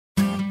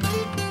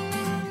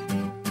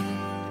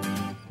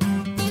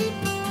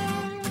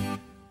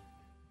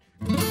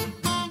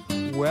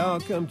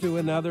Welcome to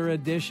another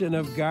edition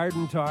of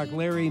Garden Talk.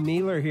 Larry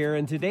Mueller here,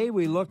 and today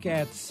we look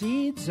at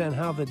seeds and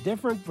how the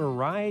different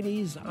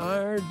varieties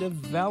are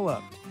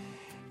developed.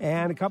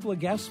 And a couple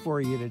of guests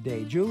for you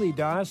today. Julie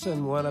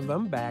Dawson, one of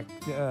them, back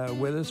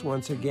with us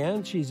once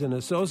again. She's an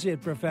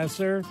associate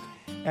professor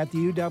at the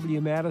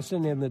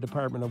UW-Madison in the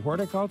Department of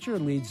Horticulture,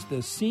 leads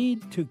the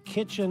Seed to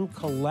Kitchen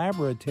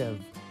Collaborative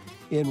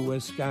in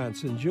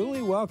Wisconsin.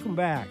 Julie, welcome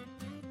back.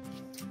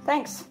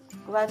 Thanks.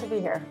 Glad to be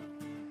here.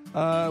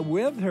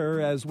 With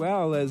her as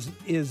well as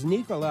is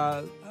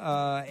Nicola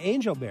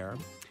Angelbear.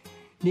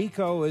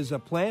 Nico is a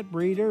plant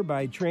breeder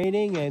by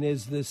training and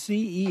is the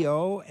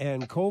CEO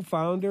and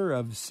co-founder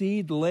of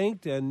Seed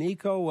Linked. And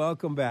Nico,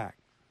 welcome back.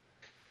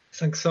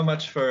 Thanks so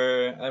much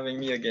for having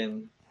me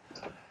again.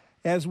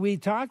 As we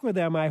talk with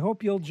them, I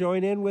hope you'll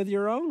join in with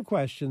your own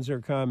questions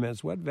or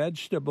comments. What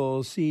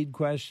vegetable seed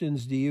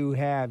questions do you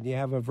have? Do you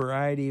have a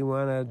variety you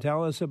want to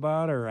tell us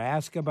about or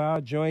ask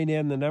about? Join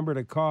in. The number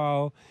to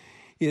call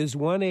is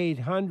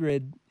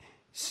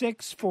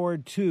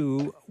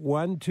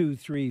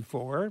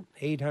 1-800-642-1234,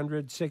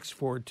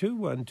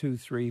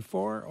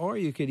 800-642-1234, or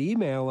you could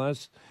email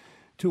us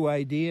to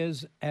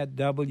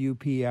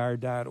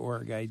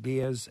ideas@wpr.org,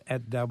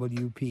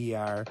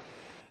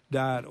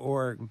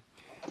 ideas@wpr.org.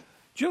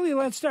 Julie,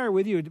 let's start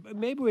with you.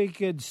 Maybe we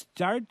could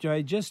start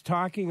by just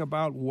talking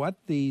about what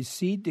the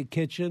Seed to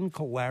Kitchen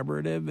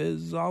Collaborative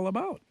is all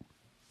about.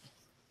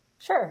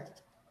 Sure.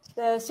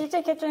 The Seed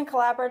to Kitchen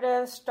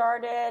Collaborative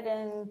started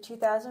in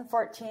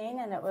 2014,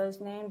 and it was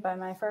named by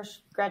my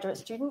first graduate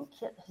student,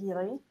 Kit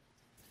Healy.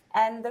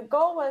 And the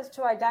goal was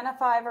to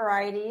identify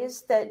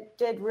varieties that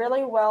did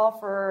really well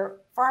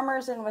for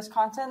farmers in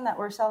Wisconsin that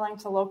were selling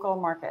to local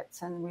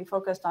markets. And we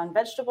focused on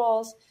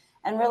vegetables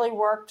and really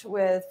worked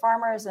with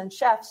farmers and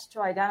chefs to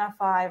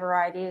identify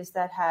varieties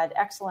that had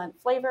excellent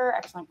flavor,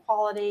 excellent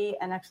quality,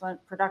 and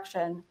excellent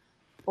production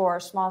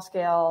for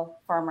small-scale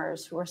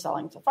farmers who were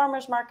selling to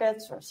farmers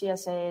markets or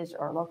CSAs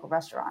or local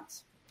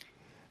restaurants.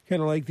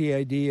 Kind of like the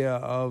idea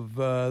of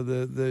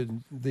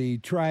the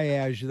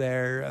triage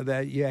there,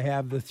 that you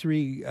have the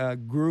three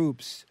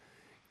groups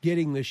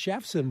getting the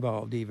chefs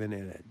involved even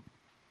in it.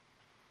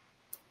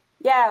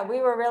 Yeah, we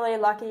are really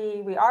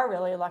lucky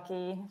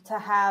to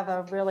have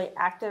a really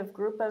active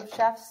group of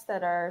chefs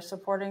that are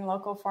supporting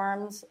local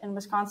farms in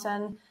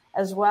Wisconsin,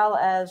 as well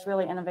as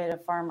really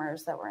innovative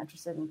farmers that were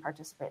interested in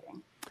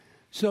participating.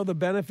 So the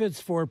benefits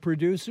for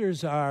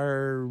producers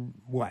are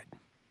what?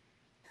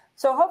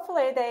 So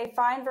hopefully they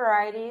find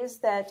varieties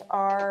that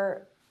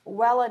are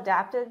well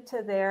adapted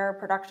to their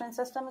production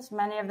systems.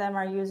 Many of them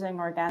are using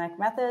organic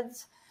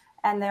methods,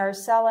 and they're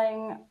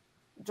selling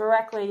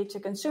directly to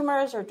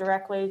consumers or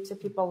directly to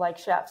people like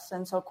chefs.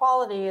 And so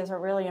quality is a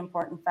really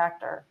important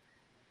factor.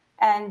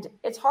 And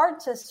it's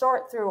hard to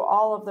sort through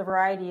all of the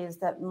varieties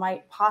that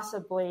might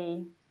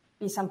possibly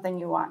be something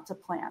you want to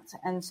plant.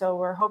 And so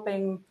we're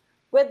hoping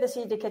with the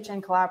Seed to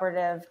Kitchen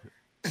Collaborative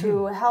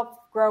to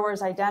help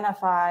growers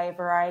identify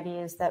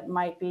varieties that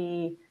might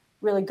be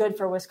really good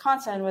for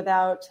Wisconsin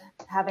without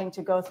having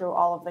to go through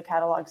all of the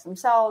catalogs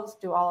themselves,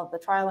 do all of the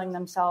trialing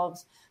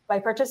themselves. By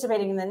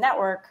participating in the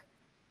network,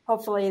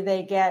 hopefully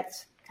they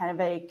get kind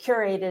of a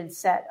curated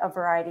set of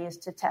varieties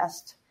to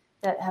test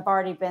that have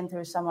already been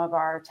through some of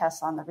our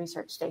tests on the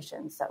research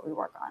stations that we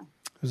work on.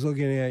 I was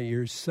looking at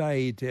your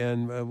site,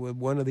 and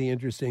one of the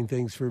interesting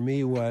things for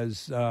me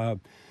was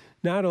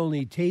not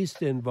only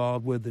taste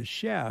involved with the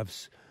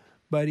chefs,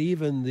 but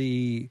even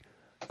the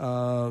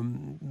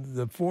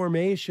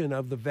formation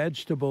of the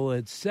vegetable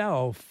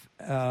itself.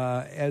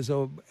 As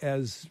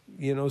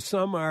you know,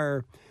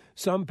 some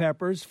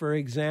peppers, for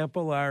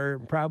example, are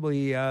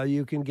probably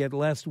you can get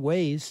less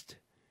waste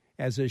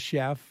as a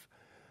chef,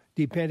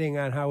 depending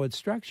on how it's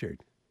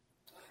structured.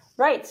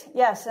 Right.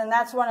 Yes, and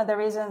that's one of the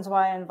reasons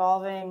why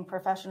involving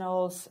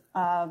professionals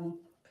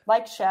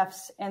like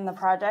chefs in the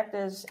project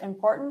is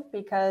important,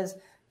 because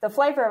the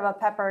flavor of a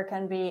pepper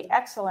can be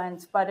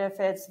excellent, but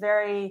if it's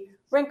very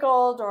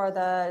wrinkled or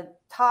the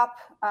top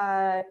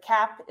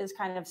cap is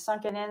kind of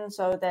sunken in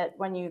so that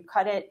when you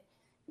cut it,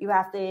 you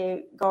have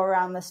to go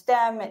around the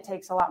stem, it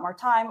takes a lot more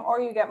time,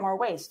 or you get more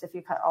waste if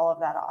you cut all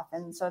of that off.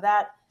 And so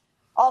that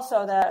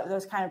also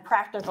those kind of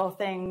practical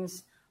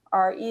things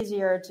are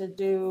easier to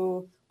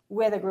do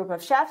with a group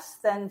of chefs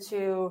than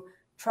to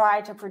try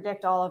to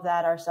predict all of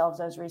that ourselves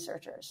as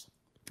researchers.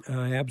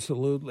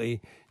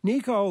 Absolutely.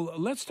 Nico,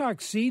 let's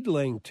talk Seed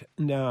Linked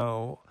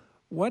now.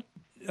 What,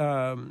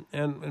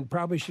 and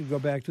probably should go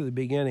back to the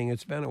beginning.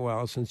 It's been a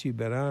while since you've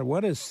been on.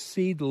 What does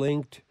Seed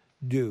Linked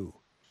do?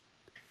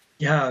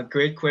 Yeah,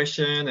 great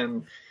question.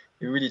 And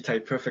you really tie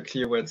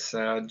perfectly what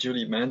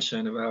Julie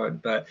mentioned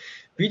about. But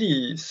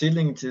really, Seed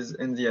Linked is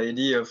in the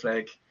idea of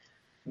like,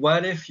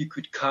 what if you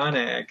could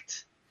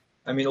connect,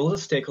 all the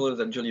stakeholders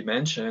that Julie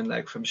mentioned,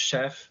 like from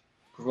chef,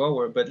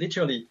 grower, but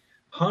literally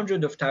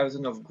hundreds of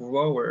thousands of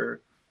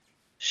grower,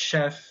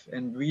 chef,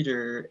 and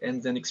breeder,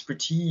 and then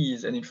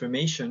expertise and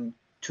information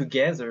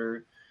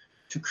together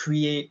to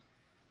create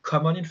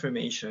common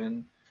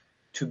information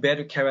to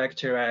better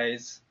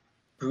characterize,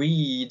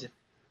 breed,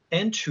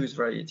 and choose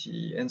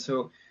variety. And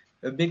so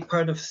a big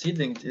part of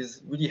Seedlink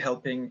is really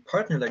helping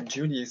partners like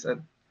Julie's that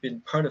have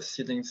been part of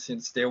Seedlink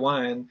since day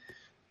one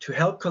to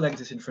help collect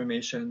this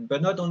information,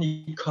 but not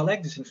only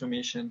collect this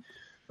information,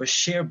 but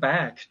share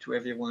back to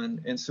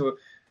everyone. And so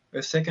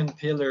a second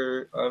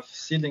pillar of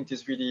Seedlink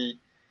is really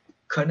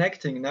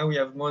connecting. Now we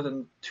have more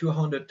than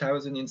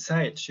 200,000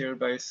 insights shared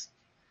by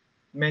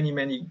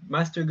many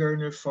master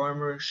gardener,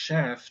 farmer,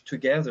 chef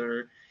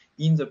together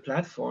in the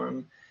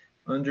platform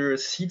under a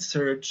seed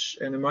search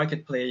and a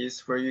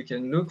marketplace where you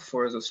can look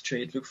for those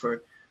traits, look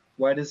for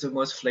what is the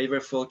most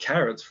flavorful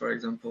carrots, for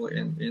example,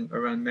 in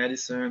around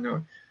Madison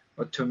or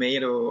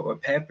tomato or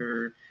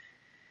pepper,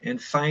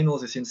 and find all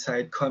this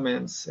inside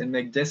comments and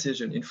make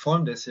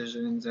informed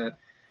decisions that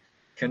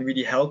can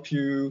really help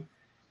you.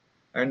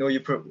 I know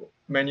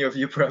many of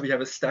you probably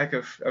have a stack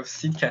of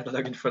seed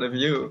catalog in front of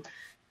you,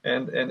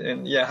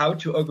 and yeah, how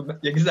to augment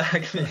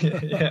exactly.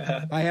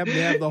 Yeah, I happen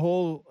to have the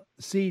whole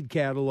seed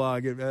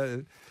catalog,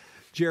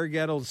 Jared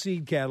Gettel's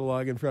seed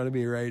catalog in front of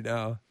me right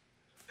now.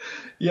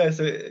 Yeah,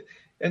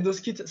 and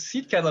those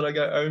seed catalog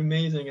are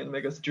amazing and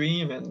make us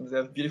dream, and they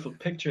have beautiful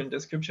picture and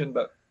description.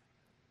 But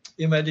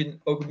imagine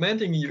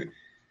augmenting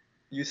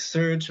you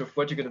search of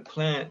what you're going to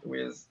plant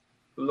with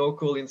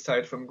local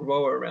insight from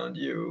grower around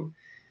you.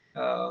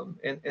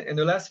 And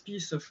the last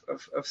piece of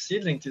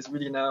Seedlink is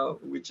really now,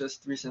 we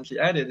just recently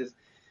added, is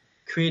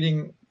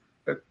creating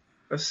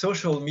a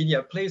social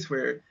media place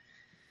where,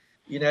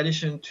 in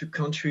addition to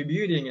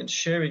contributing and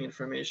sharing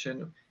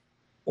information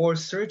or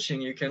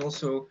searching, you can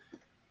also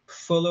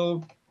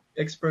follow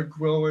expert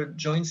grower,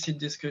 join seed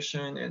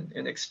discussion,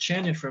 and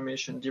exchange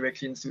information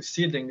directly into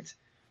Seedlink,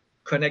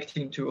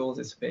 connecting to all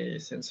this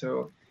space. And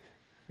so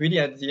really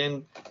at the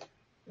end,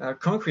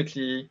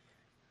 concretely,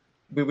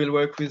 we will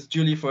work with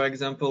Julie, for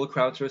example,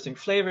 crowdsourcing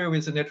flavor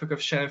with a network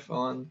of chefs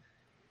on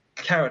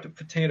carrot or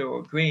potato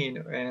or grain,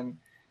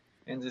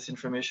 and this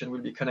information will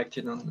be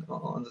connected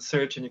on the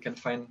search, and you can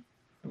find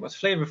the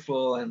most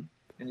flavorful,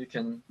 and you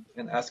can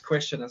ask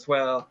questions as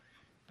well.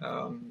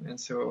 And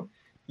so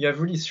you have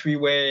really three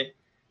ways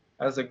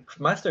as a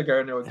master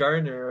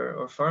gardener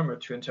or farmer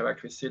to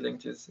interact with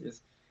Seedlink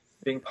is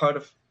being part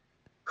of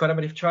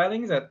collaborative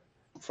trialing that,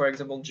 for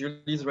example,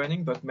 Julie is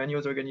running, but many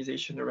other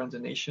organizations around the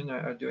nation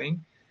are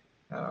doing,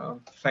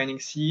 finding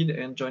seed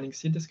and joining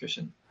seed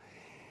discussion.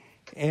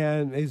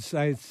 And as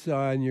I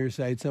saw on your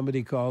site,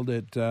 somebody called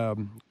it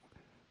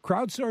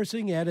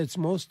crowdsourcing at its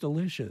most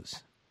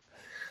delicious.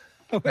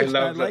 I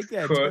love like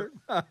that quote.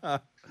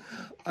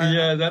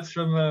 Yeah, that's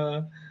from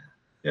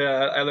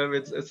I love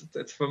it.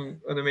 It's from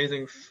an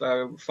amazing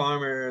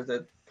farmer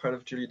that part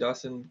of Julie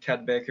Dawson,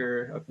 Kat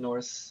Becker up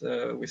north,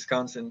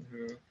 Wisconsin,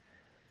 who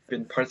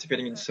been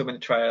participating in so many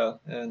trials.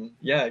 And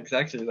yeah,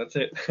 exactly, that's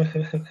it.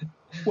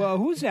 Well,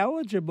 who's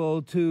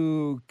eligible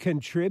to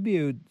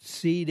contribute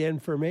seed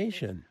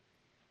information?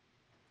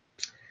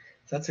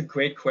 That's a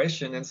great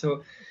question. And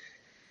so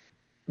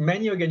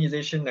many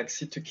organizations like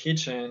Seed to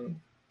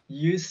Kitchen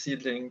use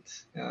Seedlink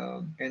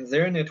and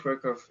their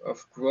network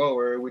of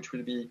grower, which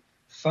will be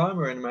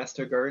farmer and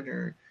master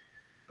gardener.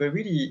 But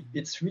really,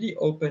 it's really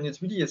open.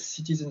 It's really a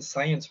citizen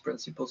science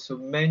principle. So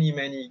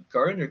many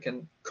gardeners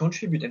can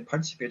contribute and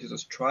participate to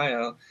this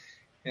trial.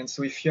 And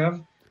so if you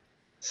have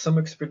some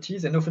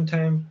expertise, and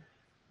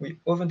we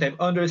oftentimes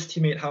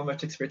underestimate how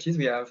much expertise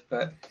we have,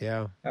 but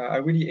yeah, I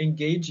really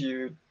engage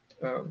you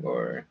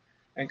or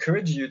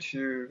encourage you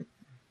to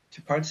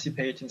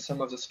participate in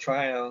some of this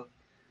trial.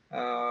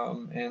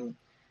 And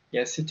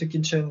yeah, Seed to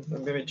Kitchen,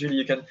 maybe Julie,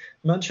 you can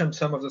mention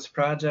some of those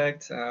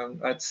projects.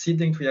 At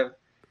Seedlink, we have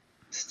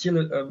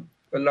still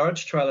a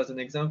large trial as an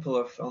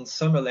example on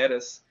summer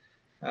lettuce,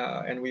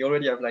 and we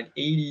already have like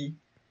 80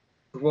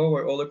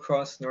 growers all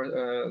across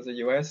the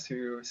US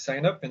who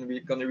sign up, and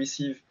we're going to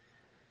receive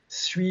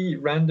 3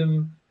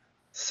 random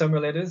summer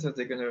lettuce that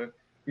they're going to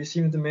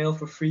receive in the mail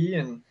for free,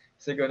 and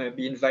they're going to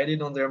be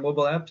invited on their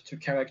mobile app to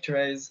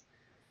characterize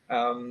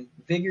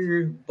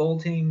vigor,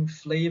 bolting,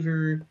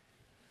 flavor,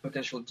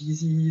 potential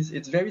disease.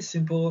 It's very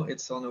simple.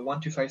 It's on a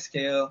 1 to 5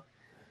 scale.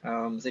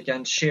 They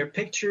can share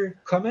picture,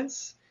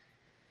 comments,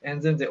 and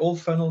then they all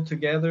funnel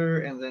together.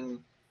 And then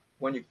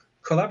when you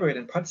collaborate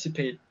and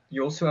participate,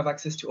 you also have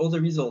access to all the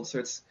results.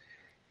 So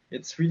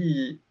it's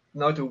really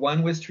not a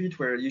one-way street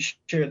where you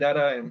share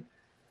data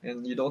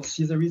and you don't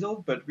see the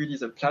result, but really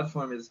the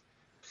platform is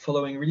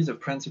following really the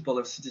principle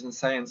of citizen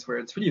science, where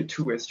it's really a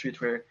two-way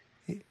street where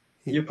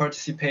you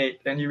participate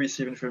and you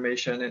receive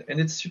information, and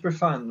it's super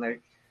fun.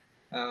 Like,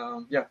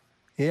 yeah.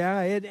 Yeah,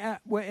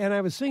 and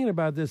I was thinking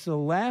about this the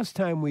last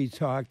time we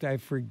talked. I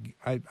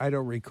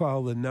don't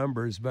recall the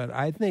numbers, but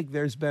I think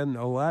there's been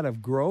a lot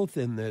of growth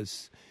in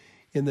this,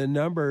 in the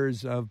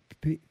numbers of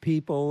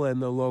people and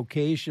the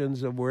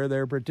locations of where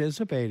they're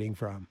participating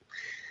from.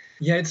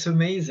 Yeah, it's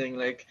amazing.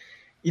 Like,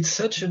 it's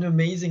such an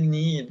amazing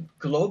need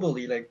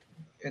globally. Like,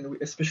 and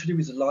especially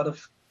with a lot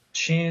of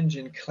change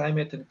in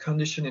climate and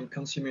condition and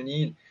consumer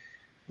need,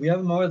 we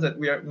have more that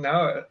we are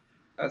now,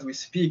 as we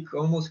speak,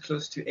 almost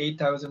close to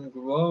 8,000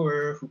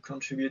 growers who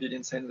contributed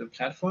inside the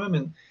platform.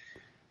 And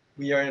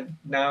we are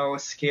now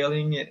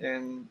scaling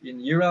in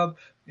Europe,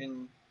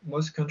 in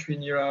most countries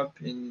in Europe,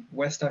 in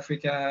West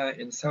Africa,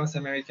 in South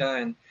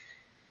America,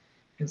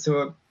 and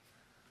so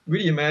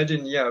really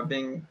imagine,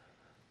 being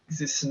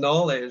this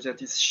knowledge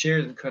that is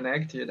shared and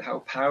connected, how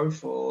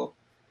powerful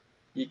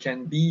it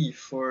can be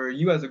for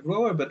you as a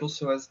grower, but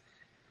also as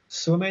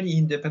so many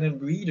independent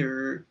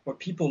breeders or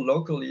people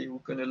locally who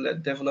are going to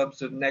develop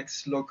the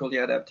next locally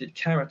adapted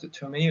carrot or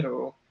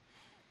tomato.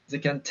 They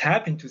can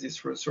tap into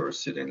this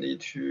resource suddenly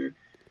to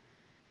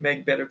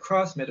make better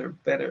crops,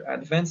 better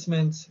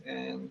advancements,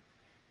 and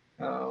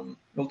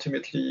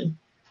ultimately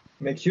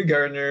make you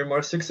gardener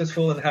more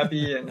successful and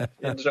happy and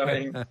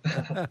enjoying.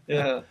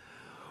 Yeah.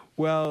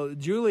 Well,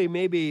 Julie,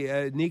 maybe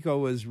Nico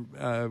was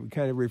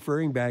kind of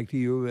referring back to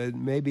you.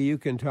 Maybe you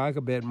can talk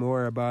a bit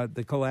more about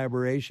the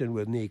collaboration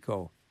with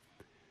Nico.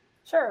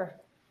 Sure.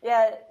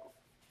 Yeah,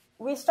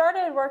 we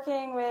started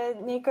working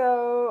with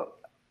Nico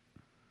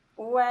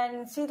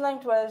when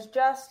Seedlinked was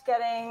just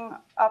getting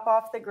up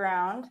off the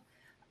ground,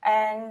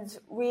 and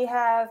we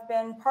have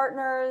been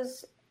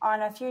partners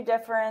on a few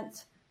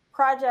different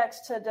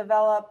projects to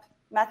develop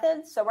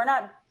methods. So we're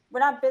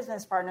not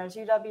business partners.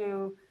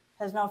 UW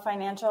has no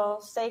financial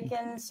stake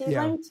in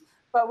Seedlinked,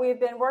 but we've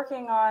been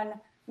working on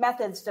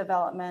methods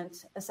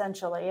development,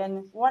 essentially.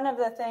 And one of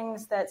the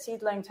things that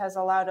Seedlinked has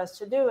allowed us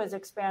to do is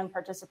expand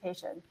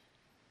participation.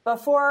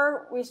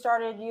 Before we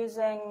started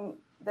using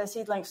the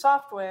Seedlinked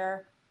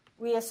software,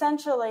 we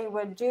essentially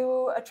would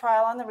do a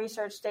trial on the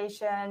research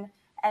station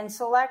and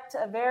select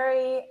a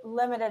very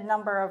limited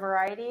number of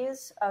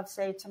varieties of,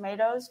 say,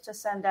 tomatoes to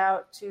send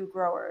out to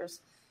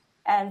growers.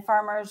 And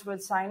farmers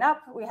would sign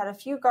up. We had a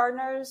few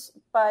gardeners,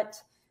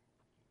 but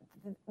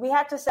we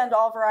had to send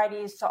all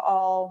varieties to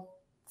all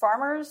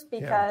farmers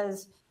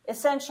because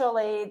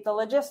essentially the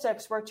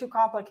logistics were too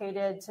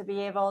complicated to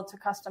be able to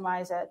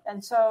customize it.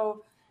 And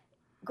so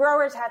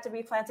growers had to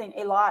be planting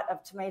a lot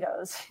of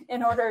tomatoes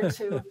in order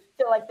to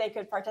feel like they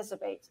could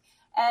participate.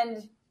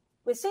 And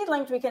with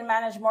Seedlinked, we can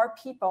manage more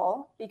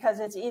people because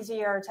it's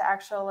easier to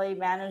actually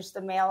manage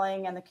the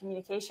mailing and the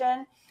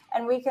communication.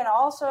 And we can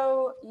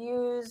also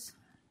use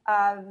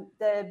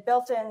the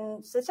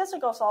built-in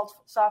statistical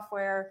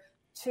software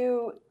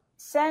to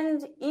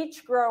send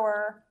each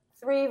grower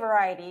 3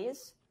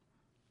 varieties,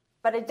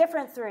 but a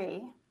different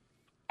 3,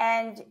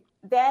 and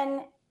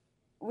then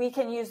we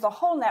can use the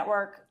whole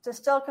network to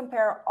still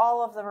compare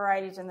all of the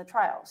varieties in the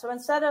trial. So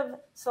instead of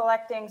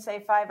selecting,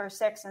 say, 5 or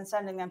 6 and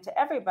sending them to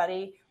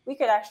everybody, we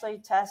could actually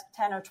test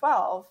 10 or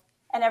 12,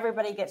 and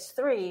everybody gets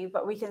 3,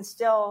 but we can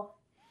still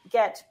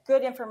get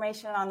good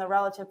information on the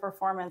relative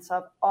performance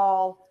of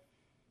all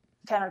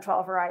 10 or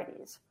 12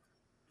 varieties.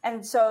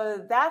 And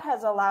so that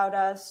has allowed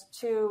us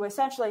to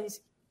essentially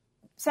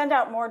send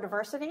out more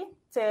diversity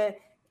to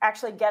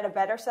actually get a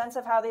better sense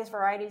of how these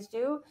varieties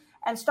do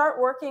and start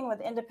working with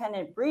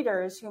independent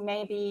breeders who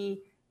may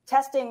be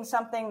testing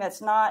something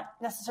that's not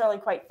necessarily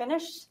quite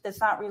finished, that's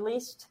not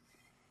released,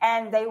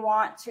 and they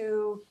want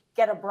to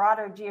get a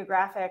broader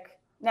geographic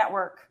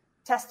network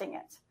testing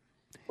it,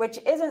 which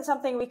isn't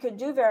something we could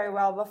do very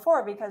well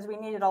before because we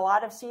needed a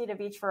lot of seed of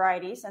each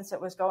variety since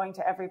it was going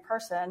to every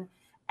person.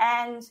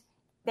 And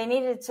they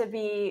needed to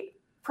be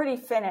pretty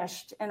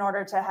finished in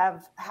order to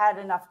have had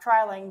enough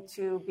trialing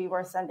to be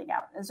worth sending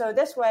out. And so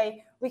this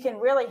way, we can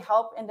really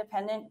help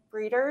independent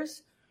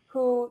breeders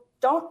who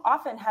don't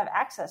often have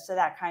access to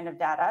that kind of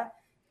data.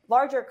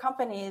 Larger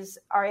companies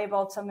are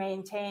able to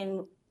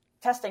maintain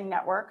testing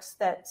networks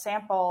that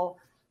sample,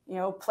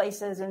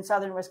 places in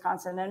southern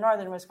Wisconsin and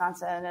northern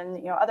Wisconsin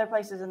and, other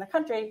places in the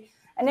country.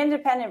 An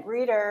independent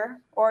breeder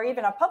or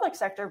even a public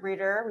sector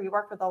breeder, we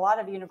work with a lot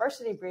of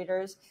university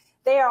breeders,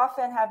 they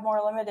often have more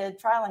limited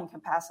trialing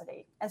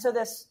capacity. And so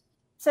this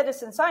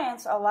citizen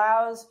science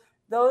allows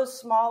those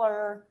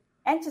smaller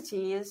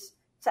entities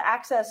to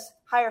access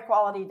higher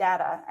quality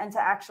data and to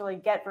actually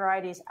get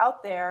varieties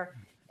out there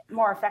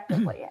more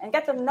effectively and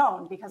get them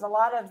known, because a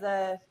lot of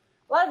the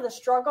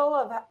struggle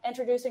of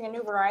introducing a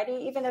new variety,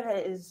 even if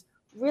it is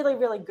really,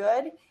 really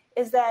good,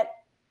 is that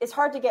it's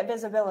hard to get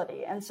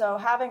visibility. And so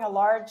having a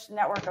large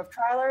network of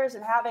trialers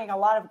and having a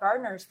lot of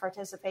gardeners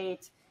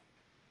participate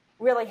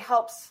really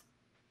helps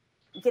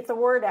get the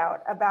word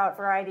out about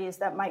varieties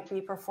that might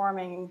be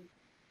performing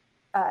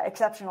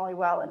exceptionally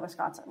well in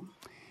Wisconsin.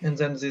 And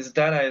then this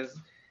data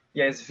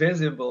is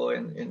visible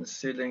in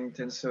Seedlinked,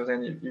 and so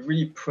then you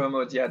really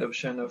promote the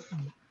adoption of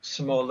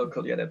small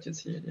locally adapted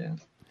seed.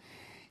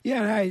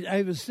 Yeah,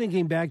 I was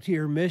thinking back to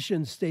your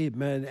mission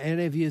statement,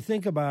 and if you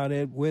think about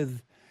it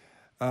with,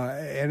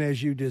 and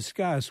as you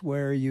discuss,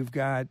 where you've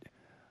got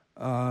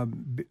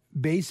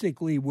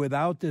basically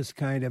without this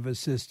kind of a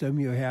system,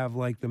 you have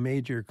like the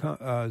major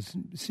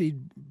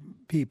seed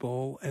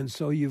people, and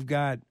so you've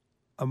got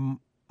a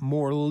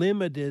more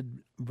limited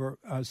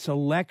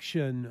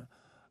selection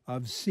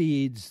of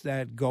seeds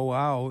that go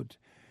out,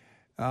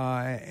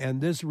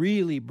 and this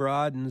really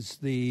broadens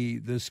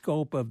the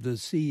scope of the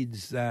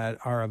seeds that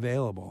are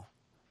available.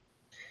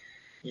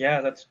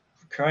 Yeah, that's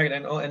correct.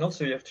 And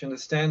also you have to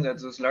understand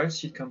that those large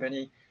seed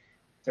companies,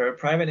 they're a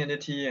private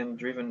entity and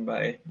driven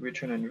by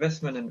return on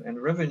investment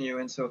and revenue.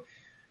 And so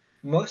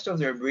most of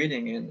their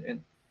breeding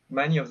and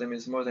many of them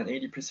is more than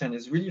 80%,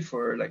 is really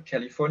for like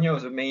California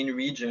was the main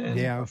region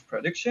of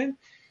production.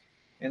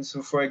 And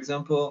so, for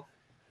example,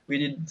 we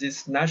did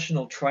this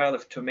national trial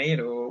of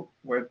tomato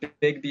where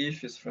Big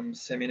Beef is from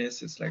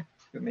Seminis, it's like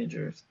the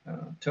major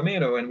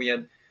tomato, and we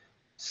had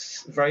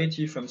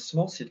variety from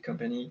small seed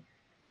company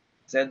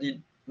that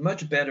did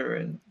much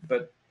better,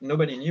 but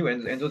nobody knew.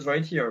 And those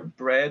variety are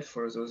bred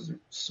for those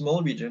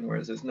small region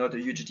where there's not a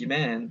huge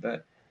demand,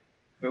 but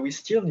we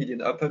still need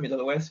in upper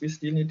Middle West, we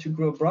still need to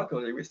grow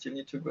broccoli, we still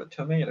need to grow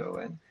tomato,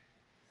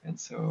 and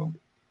so.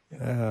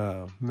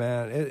 Oh,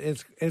 man,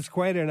 it's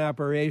quite an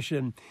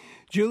operation.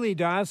 Julie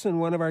Dawson,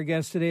 one of our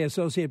guests today,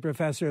 associate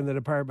professor in the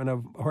Department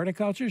of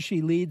Horticulture.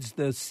 She leads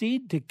the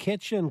Seed to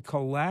Kitchen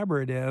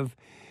Collaborative.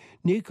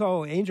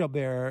 Nico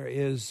Angelbear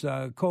is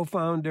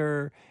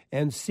co-founder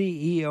and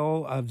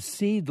CEO of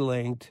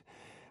SeedLinked.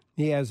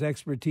 He has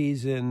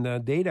expertise in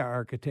data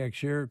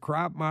architecture,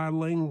 crop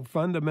modeling,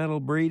 fundamental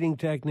breeding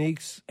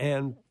techniques,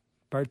 and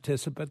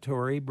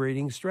participatory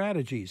breeding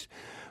strategies.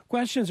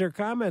 Questions or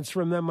comments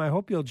from them, I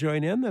hope you'll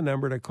join in. The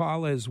number to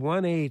call is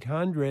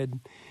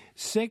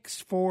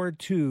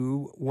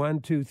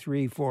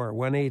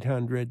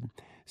 1-800-642-1234,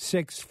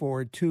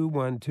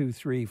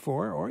 1-800-642-1234,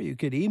 or you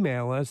could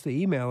email us.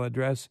 The email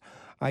address,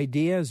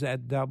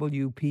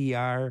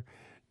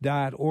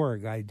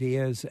 ideas@wpr.org,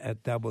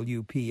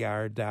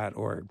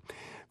 ideas@wpr.org.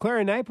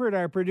 Clara Neipert,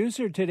 our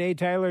producer today,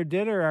 Tyler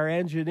Ditter, our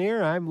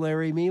engineer. I'm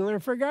Larry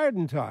Mueller for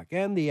Garden Talk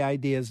and the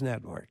Ideas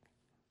Network.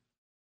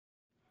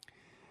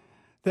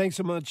 Thanks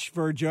so much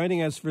for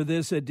joining us for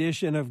this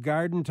edition of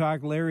Garden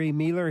Talk. Larry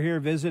Mueller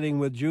here visiting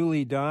with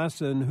Julie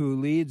Dawson, who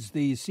leads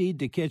the Seed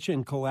to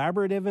Kitchen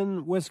Collaborative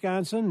in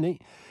Wisconsin.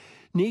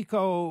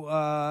 Nico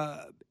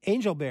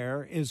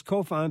Angelbear is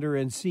co-founder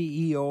and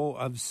CEO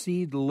of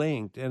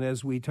SeedLinked. And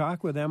as we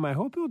talk with them, I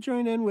hope you'll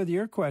join in with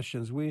your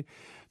questions. We're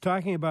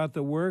talking about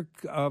the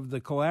work of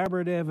the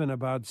collaborative and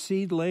about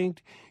SeedLinked.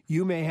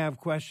 You may have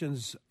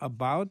questions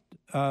about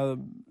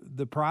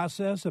the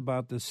process,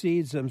 about the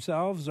seeds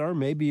themselves, or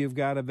maybe you've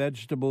got a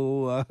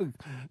vegetable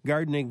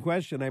gardening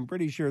question. I'm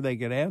pretty sure they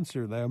could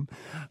answer them.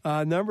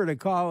 Number to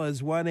call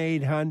is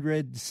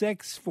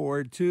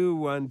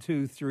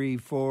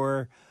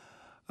 1-800-642-1234.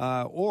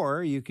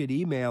 Or you could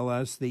email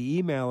us, the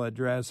email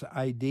address,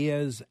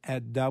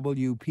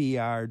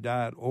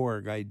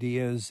 ideas@wpr.org,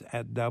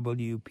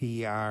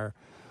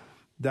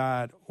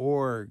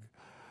 ideas@wpr.org.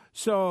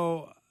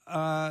 So,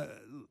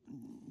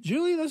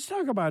 Julie, let's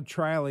talk about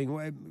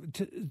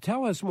trialing.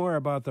 Tell us more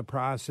about the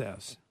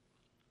process.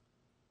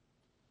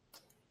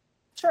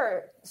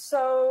 Sure.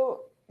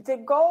 So the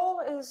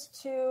goal is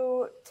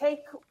to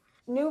take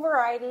new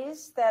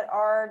varieties that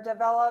are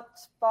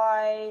developed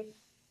by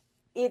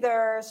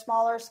either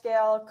smaller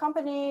scale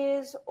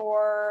companies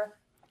or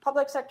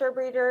public sector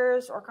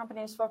breeders or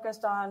companies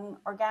focused on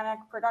organic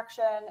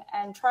production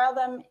and trial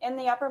them in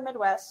the upper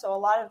Midwest. So a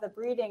lot of the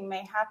breeding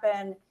may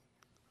happen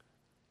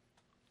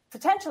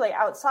potentially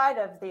outside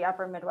of the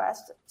upper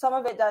Midwest. Some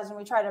of it does, and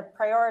we try to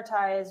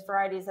prioritize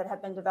varieties that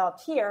have been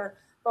developed here,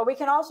 but we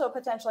can also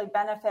potentially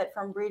benefit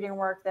from breeding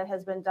work that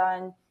has been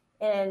done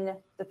in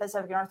the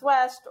Pacific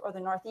Northwest or the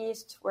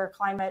Northeast, where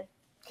climate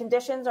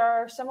conditions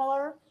are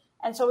similar.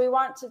 And so we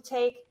want to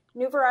take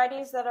new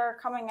varieties that are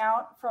coming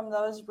out from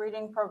those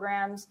breeding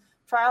programs,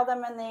 trial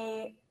them in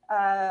the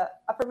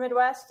upper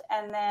Midwest,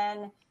 and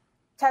then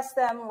test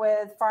them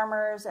with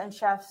farmers and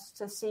chefs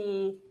to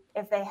see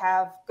if they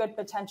have good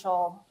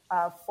potential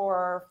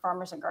for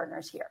farmers and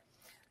gardeners here.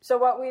 So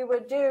what we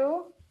would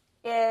do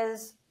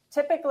is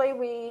typically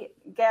we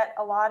get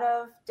a lot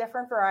of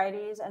different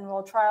varieties and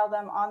we'll trial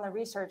them on the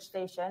research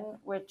station,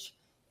 which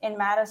in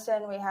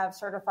Madison, we have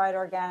certified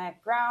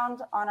organic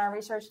ground on our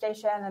research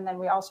station, and then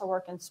we also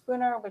work in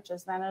Spooner, which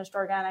is managed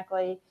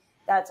organically.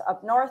 That's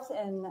up north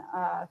in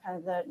kind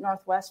of the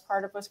northwest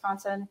part of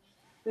Wisconsin.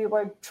 We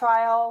would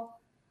trial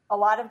a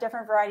lot of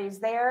different varieties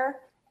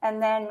there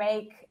and then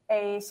make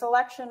a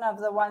selection of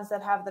the ones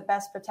that have the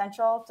best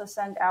potential to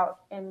send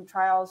out in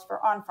trials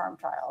for on-farm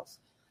trials.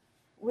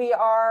 We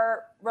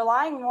are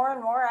relying more and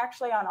more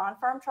actually on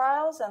on-farm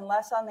trials and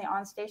less on the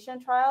on-station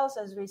trials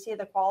as we see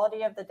the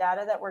quality of the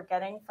data that we're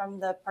getting from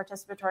the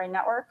participatory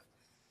network.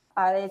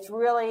 It's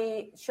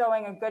really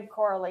showing a good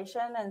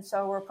correlation, and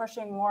so we're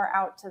pushing more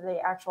out to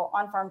the actual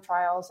on-farm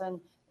trials, and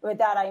with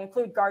that I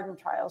include garden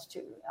trials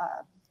too.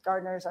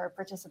 Gardeners are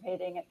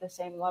participating at the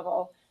same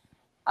level.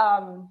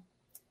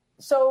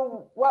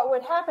 So what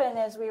would happen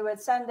is we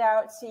would send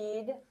out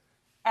seed,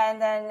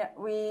 and then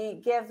we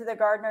give the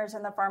gardeners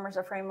and the farmers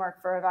a framework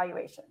for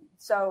evaluation.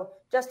 So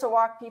just to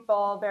walk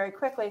people very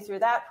quickly through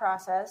that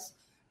process,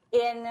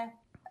 in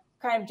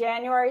kind of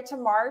January to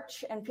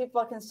March, and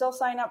people can still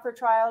sign up for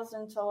trials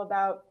until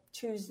about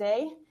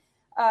Tuesday,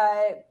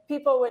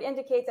 people would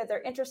indicate that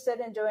they're interested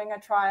in doing a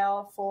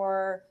trial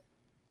for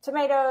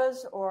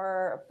tomatoes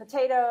or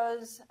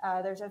potatoes.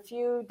 There's a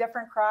few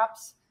different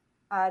crops.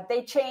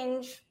 They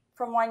change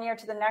from one year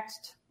to the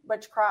next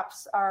which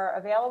crops are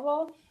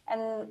available.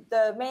 And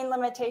the main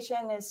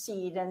limitation is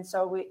seed. And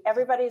so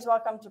everybody's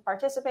welcome to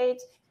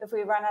participate. If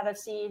we run out of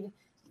seed,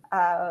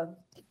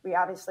 we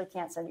obviously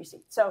can't send you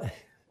seeds. So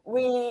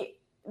we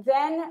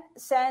then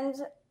send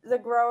the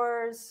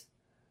growers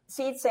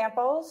seed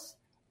samples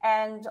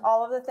and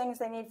all of the things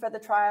they need for the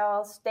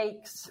trial,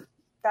 stakes,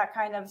 that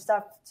kind of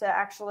stuff to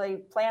actually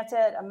plant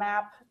it, a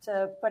map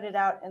to put it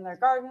out in their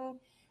garden.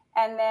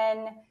 And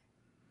then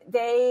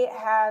they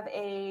have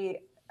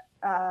a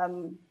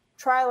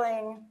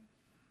trialing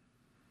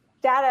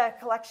data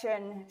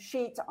collection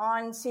sheet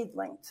on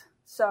SeedLinked.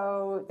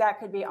 So that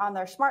could be on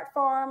their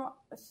smartphone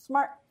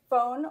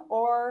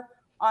or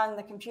on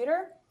the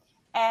computer.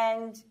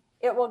 And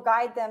it will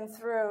guide them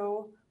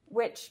through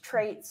which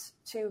traits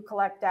to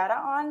collect data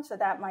on. So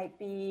that might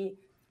be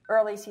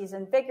early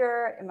season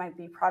vigor, it might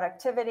be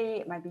productivity,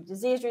 it might be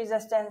disease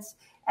resistance.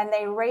 And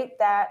they rate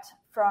that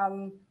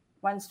from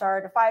 1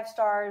 star to 5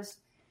 stars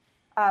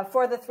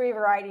for the 3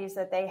 varieties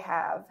that they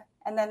have.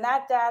 And then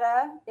that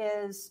data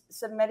is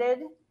submitted,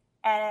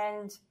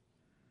 and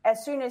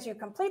as soon as you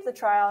complete the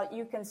trial,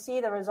 you can see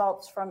the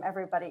results from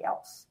everybody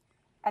else.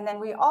 And then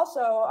we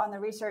also, on the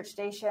research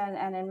station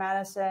and in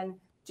Madison,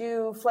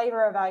 do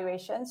flavor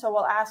evaluation. So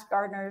we'll ask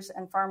gardeners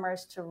and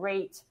farmers to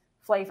rate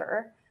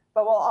flavor,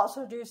 but we'll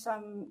also do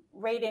some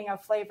rating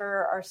of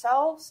flavor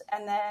ourselves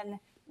and then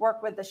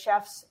work with the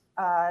chefs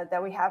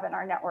that we have in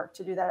our network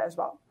to do that as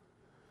well.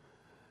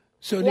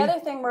 So the other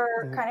thing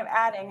we're kind of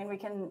adding, and we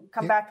can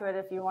come back to it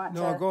if you want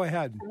to. No, go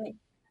ahead.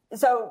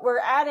 So we're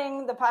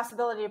adding the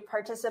possibility to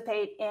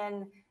participate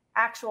in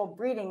actual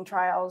breeding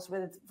trials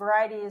with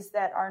varieties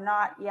that are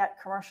not yet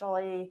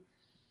commercially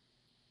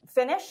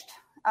finished.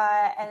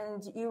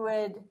 And you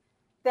would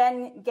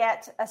then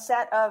get a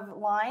set of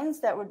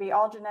lines that would be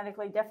all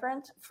genetically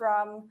different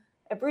from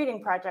a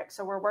breeding project.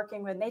 So we're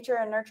working with Nature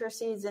and Nurture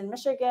Seeds in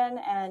Michigan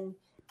and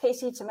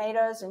KC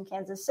Tomatoes in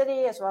Kansas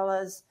City, as well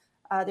as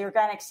the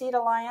Organic Seed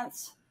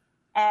Alliance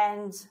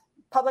and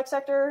public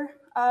sector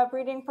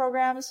breeding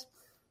programs.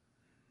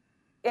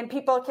 And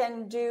people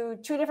can do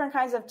 2 different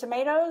kinds of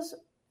tomatoes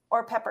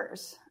or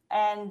peppers.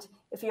 And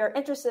if you're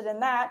interested in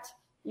that,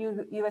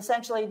 you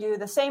essentially do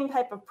the same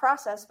type of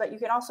process, but you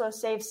can also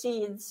save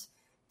seeds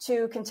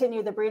to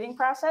continue the breeding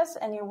process.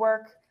 And you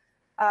work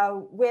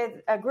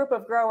with a group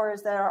of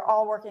growers that are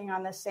all working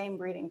on the same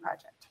breeding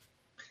project.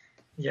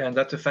 Yeah, and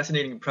that's a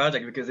fascinating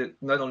project because it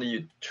not only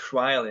you're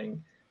trialing,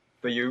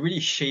 but you're really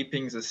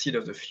shaping the seed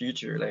of the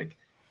future.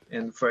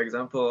 And for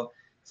example,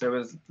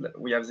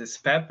 we have this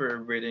pepper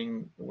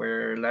breeding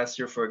where last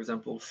year, for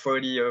example,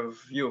 40 of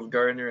you of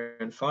gardener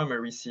and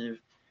farmer received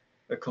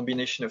a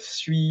combination of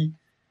 3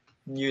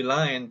 new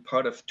line,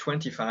 part of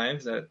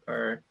 25 that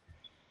are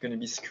going to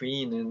be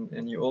screened,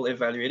 and you all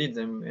evaluated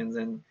them, and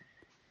then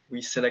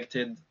we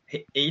selected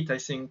 8, I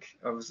think,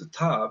 of the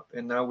top,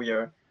 and now we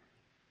are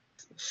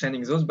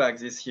sending those back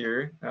this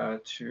year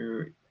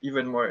to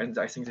even more, and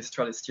I think this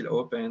trial is still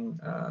open,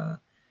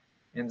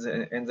 and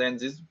then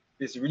this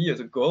is really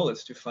the goal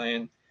is to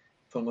find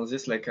from all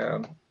this like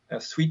a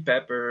sweet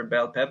pepper,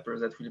 bell pepper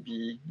that will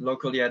be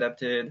locally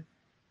adapted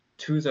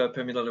to the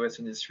upper Middle West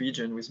in this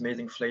region with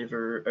amazing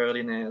flavor,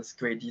 earliness,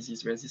 great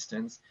disease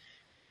resistance.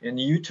 And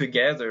you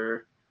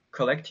together,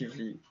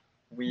 collectively,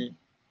 we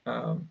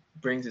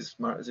bring this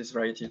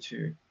variety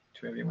to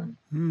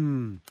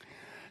everyone.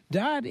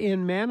 Dot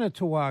in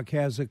Manitowoc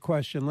has a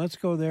question. Let's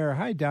go there.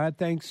 Hi, Dot.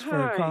 Thanks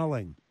for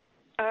calling.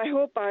 I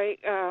hope I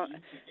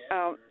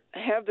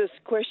have this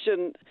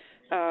question.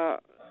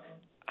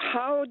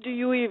 How do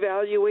you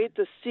evaluate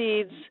the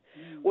seeds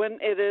when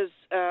it is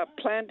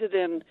planted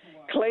in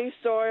clay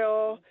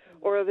soil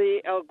or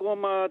the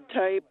algoma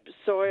type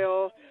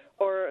soil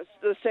or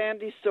the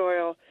sandy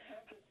soil?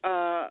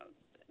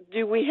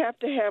 Do we have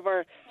to have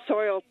our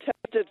soil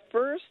tested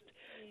first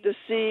to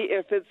see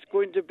if it's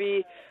going to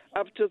be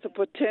up to the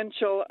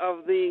potential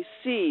of the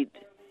seed?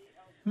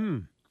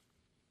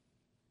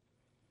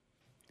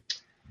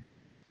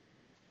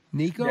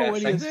 Nico, yeah,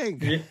 what do you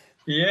think?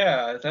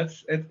 Yeah,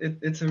 that's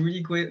it's a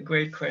really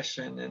great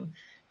question. And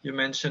you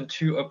mentioned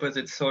 2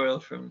 opposite soil,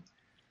 from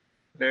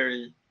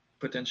very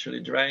potentially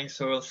drying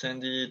soil,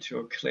 sandy, to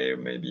a clay,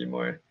 maybe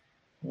more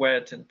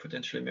wet and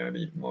potentially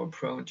maybe more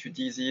prone to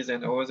disease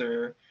and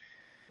other.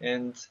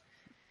 And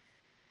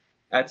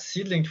at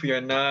SeedLinked, we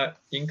are not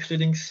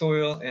including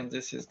soil, and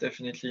this is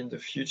definitely in the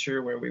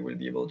future where we will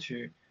be able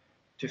to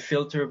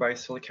filter by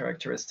soil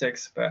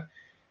characteristics. But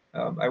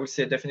I would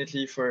say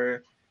definitely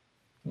for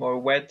more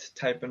wet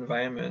type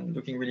environment,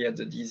 looking really at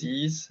the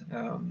disease.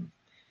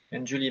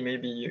 And Julie,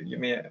 maybe you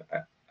may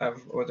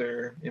have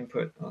other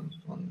input on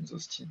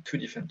those 2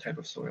 different type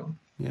of soil.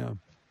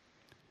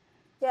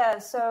 Yeah,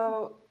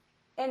 so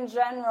in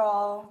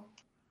general,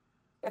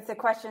 if the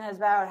question is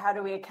about how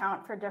do we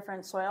account for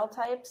different soil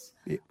types,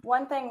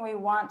 one thing we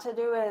want to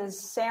do is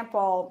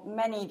sample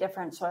many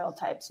different soil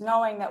types,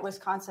 knowing that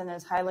Wisconsin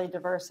is highly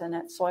diverse in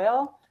its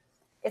soil.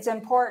 It's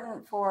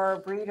important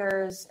for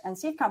breeders and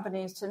seed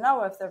companies to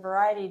know if the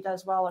variety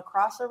does well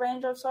across a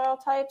range of soil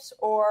types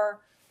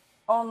or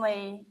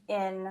only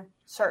in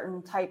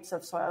certain types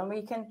of soil. And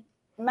we can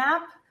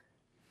map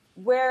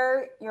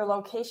where your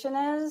location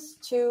is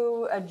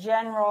to a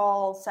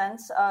general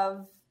sense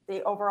of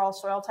the overall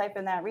soil type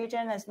in that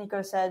region. As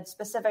Nico said,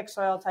 specific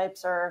soil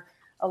types are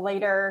a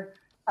later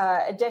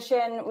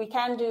addition. We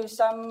can do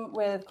some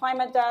with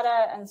climate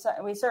data, and so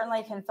we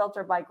certainly can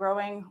filter by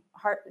growing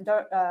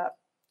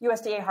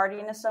USDA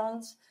hardiness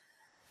zones.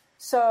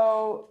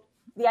 So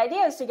the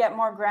idea is to get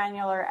more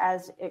granular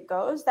as it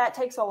goes. That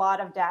takes a lot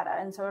of data,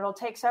 and so it'll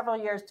take several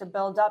years to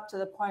build up to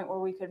the point where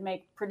we could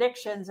make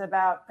predictions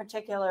about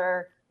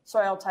particular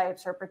soil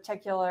types or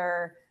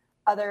particular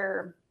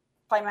other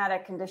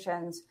climatic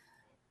conditions.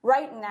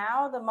 Right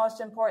now, the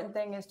most important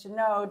thing is to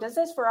know, does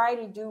this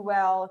variety do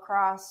well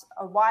across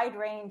a wide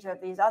range of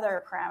these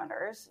other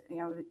parameters? You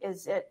know,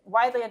 is it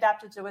widely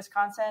adapted to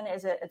Wisconsin?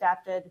 Is it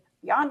adapted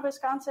beyond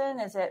Wisconsin?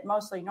 Is it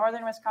mostly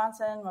northern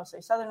Wisconsin,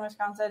 mostly southern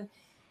Wisconsin?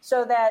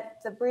 So that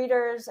the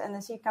breeders and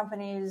the seed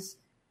companies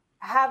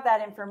have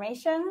that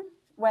information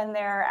when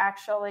they're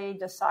actually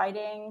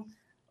deciding,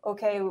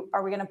 okay,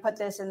 are we going to put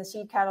this in the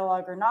seed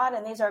catalog or not?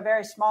 And these are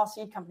very small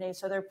seed companies,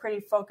 so they're pretty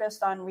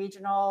focused on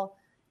regional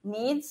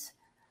needs.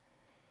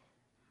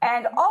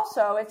 And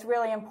also, it's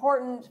really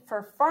important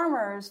for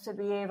farmers to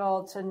be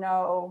able to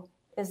know,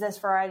 is this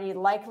variety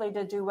likely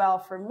to do well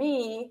for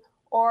me,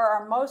 or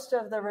are most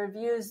of the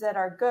reviews that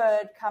are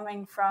good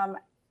coming from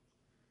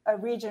a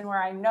region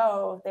where I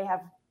know they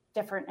have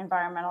different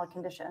environmental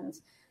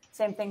conditions?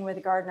 Same thing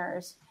with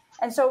gardeners.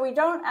 And so we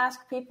don't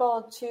ask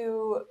people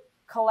to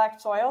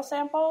collect soil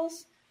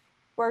samples.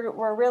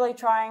 We're really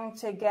trying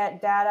to get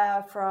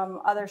data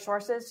from other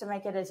sources to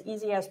make it as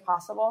easy as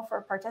possible for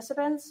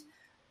participants.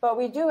 But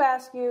we do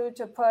ask you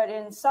to put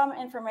in some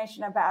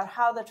information about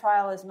how the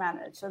trial is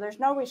managed. So there's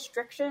no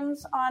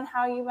restrictions on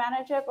how you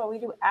manage it, but we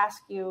do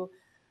ask you,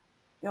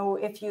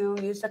 if you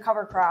used a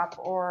cover crop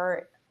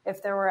or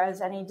if there was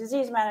any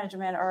disease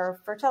management or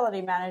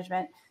fertility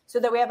management, so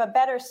that we have a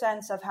better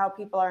sense of how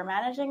people are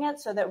managing it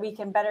so that we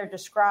can better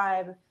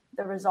describe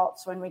the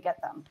results when we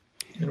get them.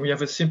 And we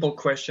have a simple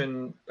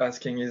question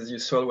asking, is your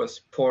soil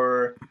was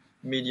poor,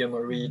 medium,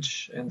 or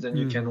rich? And then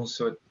you can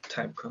also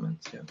type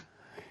comments. Yeah.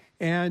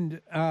 And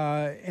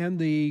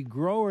the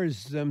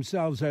growers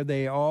themselves, are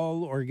they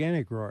all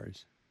organic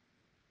growers?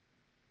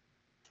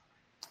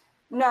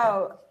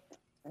 No,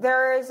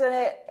 there is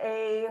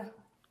a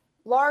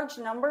large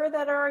number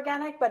that are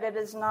organic, but it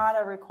is not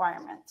a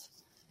requirement.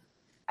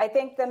 I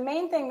think the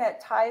main thing that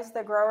ties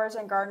the growers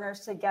and gardeners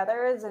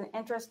together is an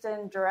interest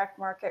in direct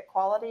market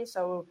quality.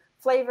 So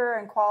flavor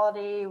and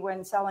quality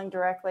when selling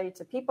directly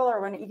to people or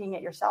when eating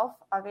it yourself,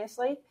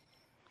 obviously.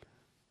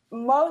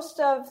 Most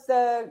of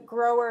the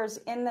growers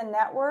in the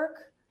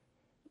network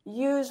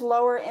use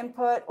lower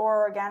input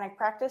or organic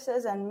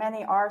practices, and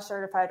many are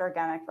certified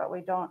organic, but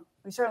we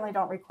certainly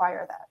don't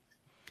require that.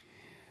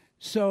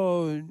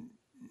 So,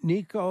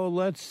 Nico,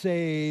 let's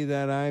say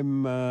that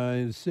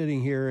I'm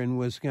sitting here in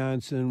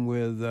Wisconsin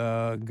with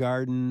a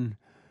garden,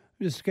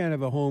 just kind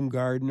of a home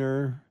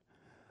gardener,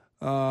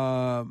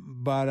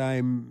 but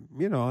I'm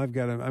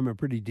a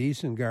pretty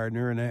decent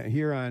gardener, and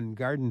here on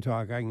Garden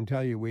Talk, I can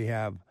tell you we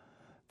have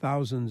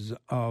thousands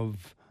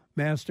of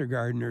master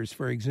gardeners,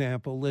 for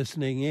example,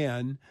 listening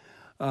in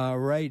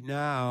right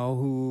now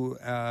who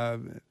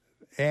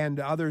and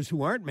others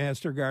who aren't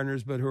master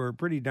gardeners but who are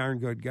pretty darn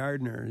good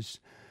gardeners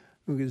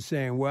who is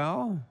saying,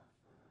 well,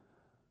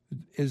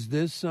 is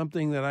this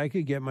something that I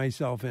could get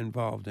myself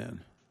involved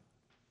in?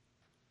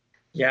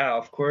 Yeah,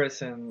 of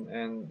course,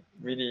 and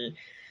really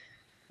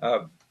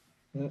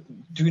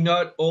do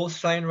not all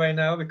sign right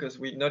now because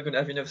we're not going to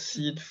have enough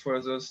seed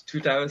for those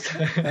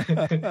 2,000.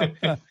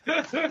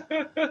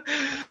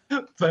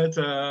 But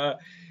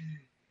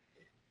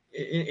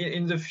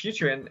in the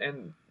future,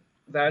 and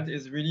that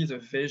is really the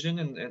vision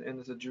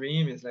and the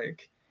dream is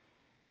like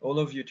all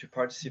of you to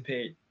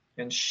participate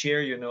and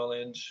share your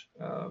knowledge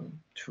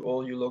to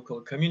all your local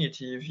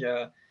community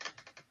via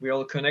we're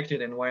all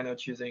connected, and why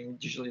not using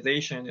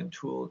digitalization and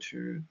tool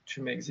to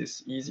make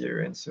this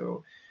easier. And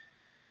so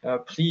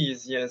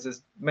please, yes,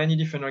 there's many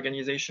different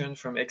organizations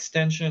from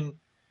extension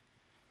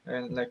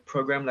and like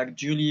program like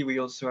Julie. We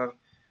also have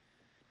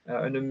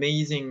an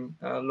amazing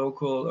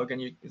local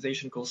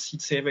organization called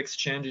Seed Save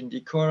Exchange in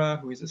Decorah,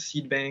 who is a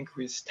seed bank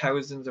with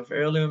thousands of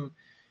heirloom,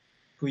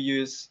 who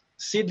use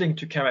seedling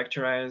to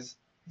characterize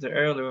the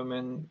heirloom.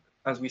 And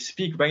as we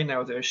speak right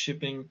now, they're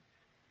shipping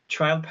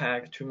trial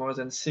pack to more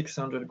than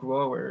 600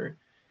 growers.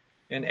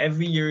 And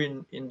every year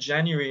in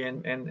January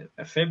and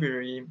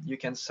February, you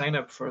can sign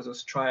up for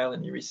those trial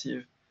and you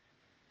receive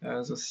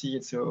those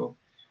seeds. So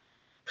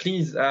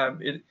please,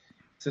 there's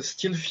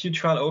still a few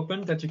trial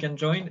open that you can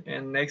join.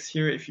 And next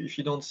year, if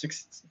you don't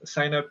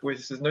sign up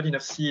with there's not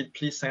enough seed,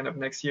 please sign up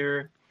next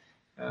year.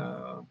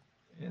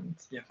 And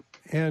yeah.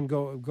 And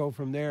go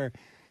from there.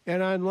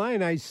 And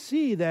online, I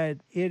see that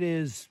it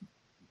is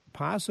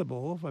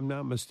possible, if I'm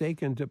not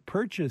mistaken, to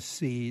purchase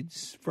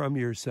seeds from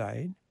your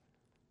site.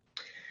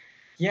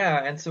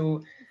 Yeah, and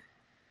so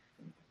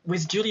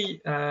with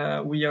Julie,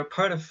 we are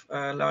part of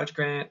a large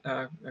grant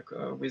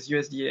with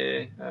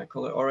USDA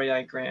called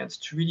RAI grants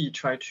to really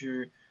try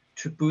to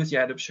boost the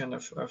adoption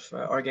of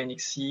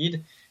organic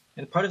seed.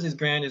 And part of this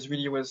grant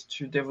was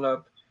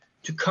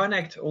to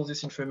connect all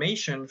this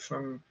information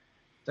from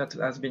that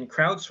has been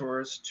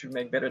crowdsourced to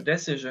make better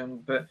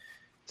decision. But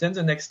then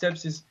the next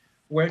steps is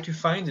where to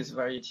find this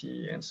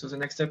variety. And so the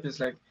next step is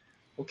like,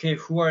 okay,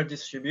 who are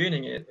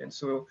distributing it? And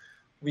so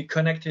we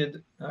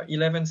connected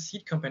 11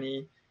 seed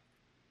company,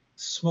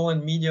 small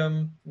and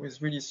medium,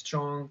 with really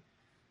strong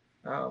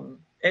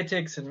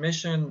ethics and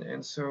mission.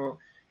 And so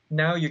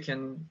now you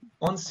can,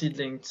 on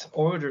Seedlinked,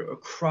 order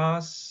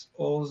across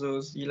all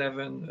those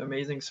 11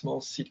 amazing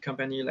small seed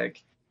company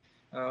like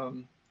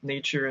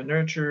Nature and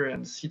Nurture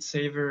and Seed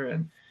Saver,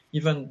 and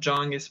even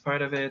Jong is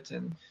part of it,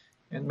 and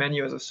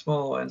many other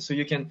small. And so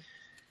you can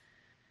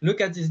look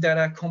at this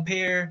data,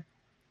 compare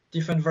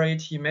different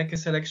variety, make a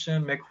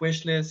selection, make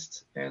wish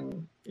list,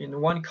 and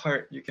in one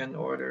cart you can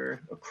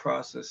order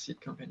across a seed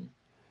company.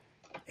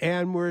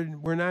 And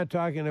we're not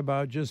talking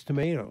about just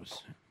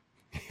tomatoes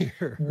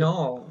here.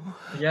 No,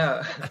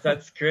 yeah,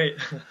 that's great.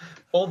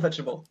 All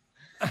vegetable.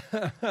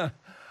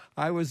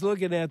 I was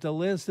looking at the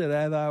list and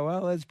I thought,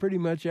 well, that's pretty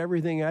much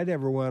everything I'd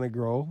ever want to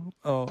grow.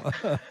 Oh,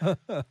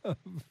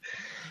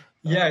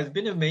 yeah, it's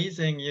been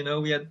amazing. You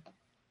know,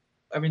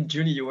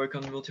 Julie, you work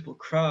on multiple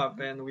crop,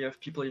 and we have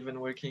people even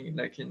working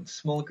like in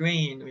small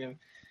grain. We have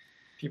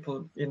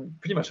people in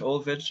pretty much all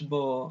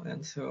vegetable,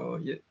 and so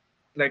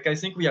I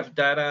think we have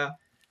data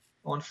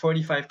on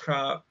 45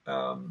 crop,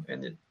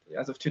 and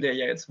as of today,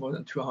 it's more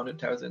than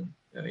 200,000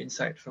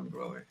 insight from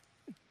grower.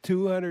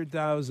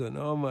 200,000.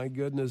 Oh my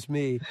goodness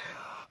me!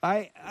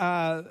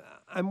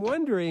 I'm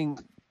wondering,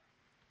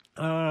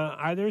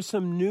 are there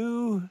some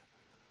new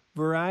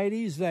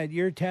varieties that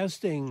you're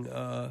testing,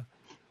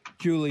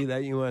 Julie,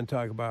 that you want to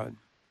talk about?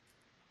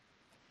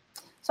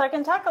 So I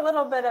can talk a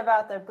little bit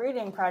about the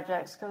breeding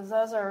projects because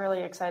those are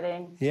really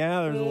exciting.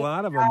 Yeah, there's a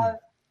lot of them.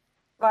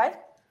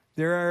 What?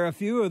 There are a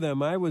few of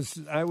them. I was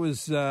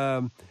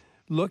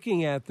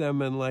looking at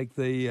them, and like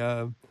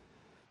the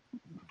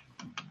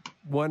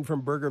one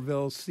from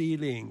Burgerville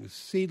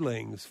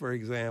Seedlings, for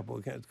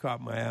example,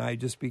 caught my eye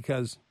just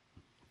because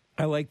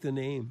I like the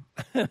name.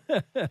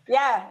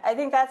 Yeah, I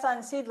think that's on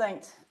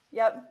Seedlinked.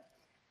 Yep.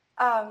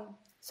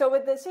 So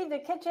with the Seed to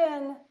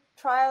Kitchen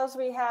trials,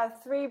 we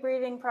have 3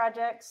 breeding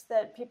projects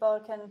that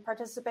people can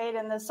participate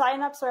in. The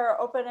signups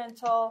are open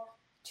until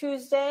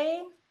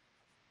Tuesday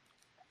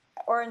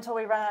or until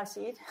we run out of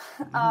seed.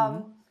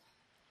 Mm-hmm.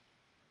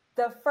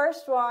 The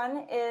first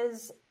one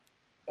is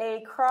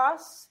a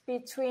cross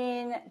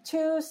between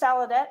 2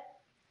 Saladette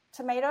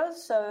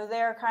tomatoes. So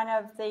they're kind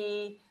of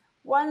the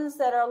ones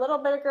that are a little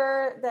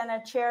bigger than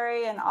a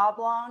cherry and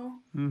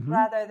oblong,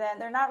 rather than,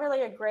 they're not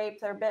really a grape,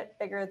 they're a bit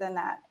bigger than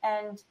that.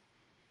 And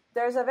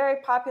there's a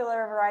very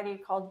popular variety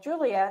called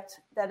Juliet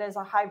that is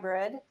a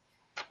hybrid.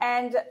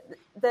 And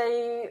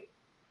the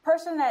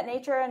person at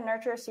Nature and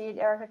Nurture Seed,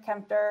 Erica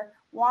Kempter,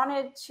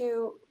 wanted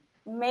to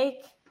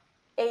make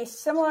a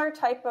similar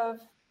type of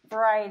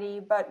variety,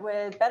 but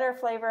with better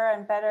flavor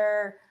and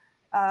better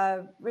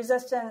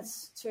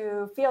resistance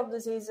to field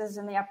diseases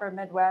in the upper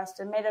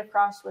Midwest, and made a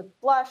cross with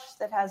Blush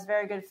that has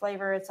very good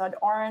flavor. It's an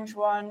orange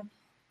one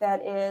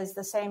that is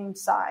the same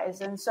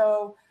size. And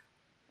so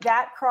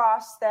that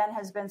cross then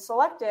has been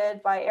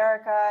selected by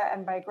Erica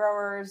and by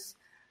growers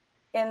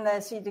in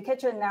the Seed to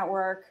Kitchen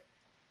network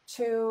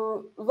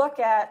to look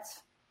at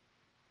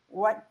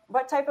what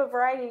type of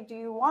variety do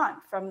you want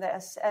from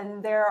this?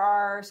 And there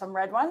are some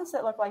red ones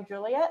that look like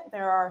Juliet.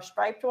 There are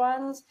striped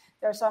ones.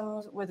 There are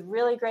some with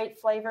really great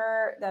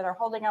flavor that are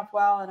holding up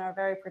well and are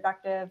very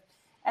productive.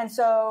 And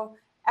so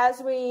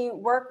as we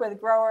work with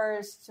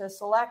growers to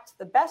select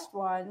the best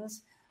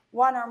ones,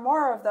 one or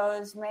more of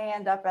those may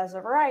end up as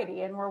a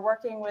variety. And we're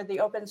working with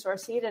the Open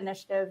Source Seed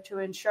Initiative to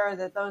ensure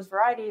that those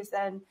varieties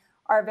then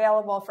are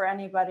available for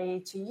anybody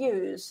to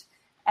use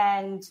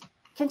and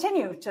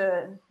continue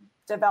to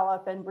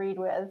develop and breed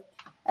with.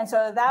 And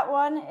so that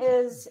one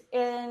is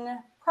in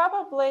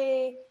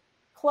probably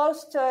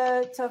close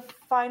to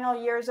final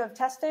years of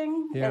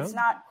testing. Yeah. It's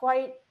not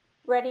quite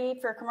ready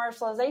for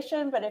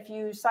commercialization, but if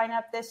you sign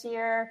up this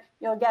year,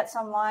 you'll get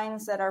some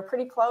lines that are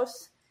pretty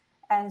close.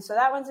 And so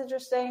that one's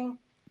interesting.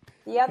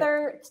 The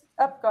other,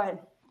 go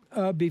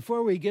ahead.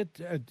 Before we get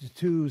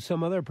to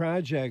some other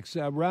projects,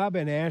 Rob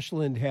in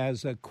Ashland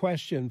has a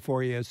question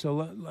for you.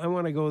 So I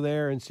want to go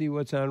there and see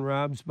what's on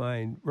Rob's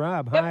mind.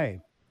 Rob, yep.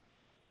 Hi.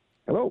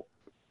 Hello.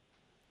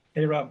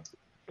 Hey, Rob.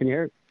 Can you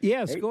hear?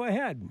 Yes, hey. Go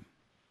ahead.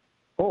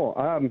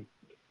 Oh,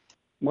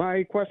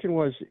 my question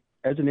was,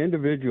 as an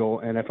individual,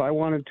 and if I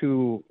wanted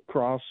to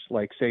cross,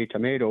 like, say,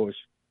 tomatoes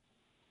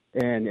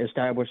and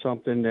establish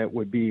something that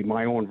would be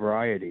my own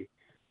variety,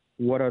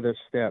 what are the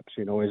steps?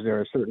 You know, is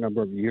there a certain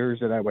number of years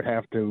that I would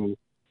have to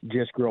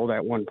just grow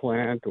that one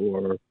plant,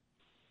 or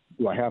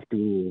do I have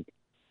to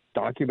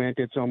document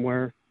it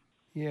somewhere?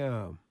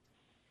 Yeah,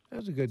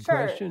 that's a good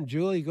question.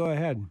 Julie, go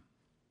ahead.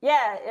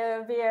 Yeah, it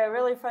would be a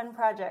really fun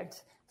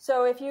project.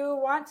 So if you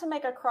want to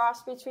make a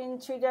cross between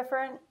 2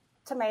 different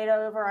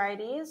tomato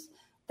varieties,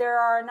 there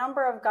are a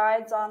number of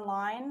guides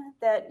online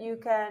that you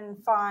can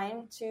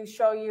find to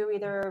show you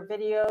either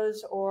videos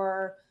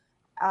or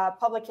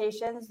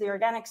publications. The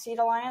Organic Seed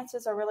Alliance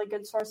is a really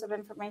good source of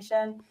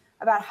information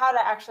about how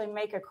to actually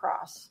make a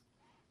cross.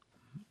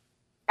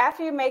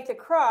 After you make the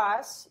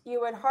cross, you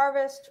would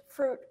harvest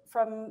fruit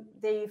from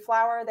the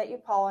flower that you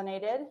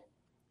pollinated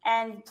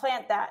and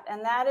plant that.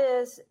 And that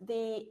is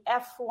the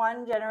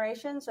F1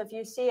 generation. So if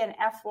you see an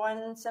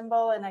F1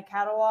 symbol in a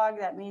catalog,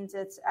 that means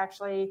it's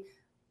actually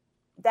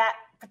that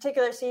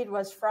particular seed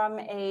was from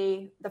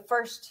the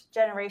first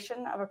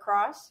generation of a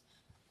cross.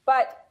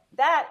 But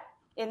that,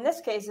 in this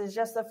case, is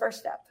just the first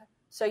step.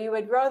 So you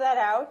would grow that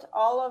out.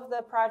 All of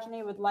the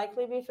progeny would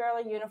likely be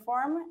fairly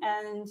uniform,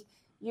 and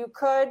you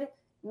could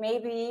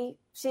maybe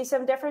see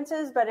some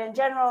differences, but in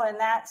general, in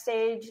that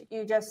stage,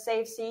 you just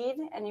save seed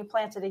and you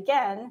plant it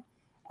again.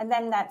 And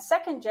then that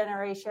second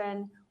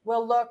generation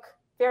will look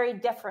very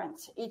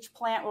different. Each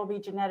plant will be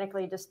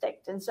genetically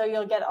distinct. And so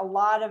you'll get a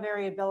lot of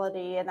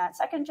variability in that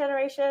second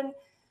generation.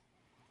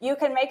 You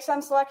can make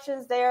some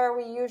selections there.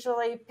 We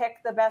usually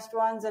pick the best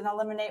ones and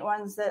eliminate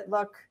ones that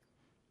look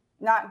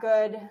not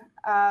good.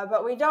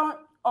 But we don't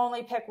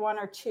only pick one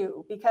or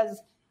two,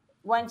 because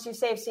once you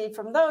save seed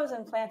from those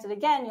and plant it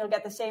again, you'll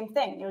get the same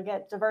thing. You'll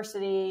get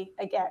diversity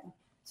again.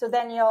 So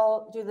then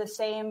you'll do the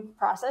same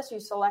process.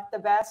 You select the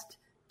best.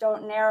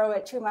 Don't narrow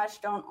it too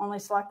much. Don't only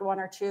select one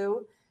or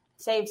two.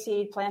 Save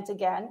seed, plant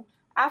again.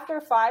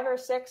 After 5 or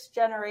 6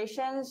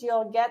 generations,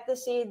 you'll get the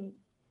seed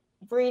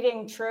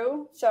breeding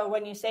true. So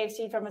when you save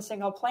seed from a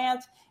single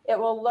plant, it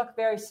will look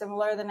very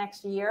similar the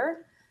next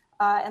year,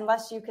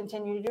 unless you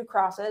continue to do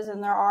crosses.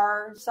 And there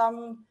are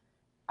some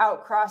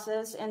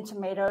outcrosses in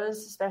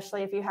tomatoes,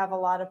 especially if you have a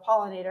lot of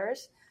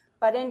pollinators.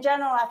 But in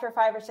general, after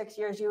 5 or 6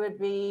 years, you would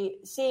be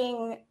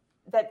seeing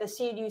that the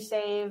seed you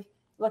save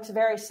looks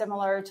very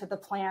similar to the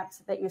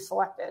plant that you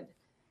selected.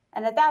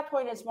 And at that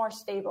point, it's more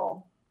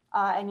stable,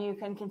 and you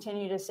can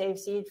continue to save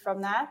seed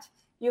from that.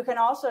 You can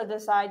also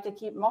decide to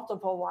keep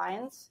multiple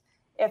lines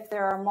if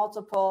there are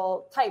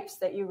multiple types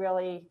that you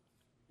really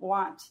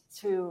want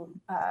to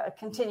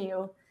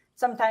continue.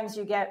 Sometimes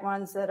you get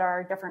ones that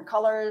are different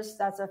colors.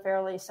 That's a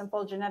fairly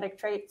simple genetic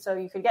trait. So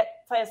you could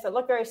get plants that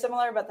look very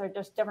similar, but they're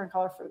just different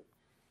color fruit.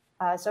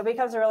 So it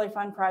becomes a really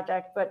fun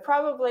project, but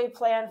probably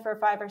plan for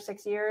 5 or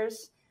 6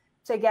 years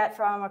to get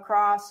from a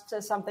cross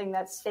to something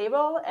that's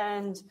stable.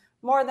 And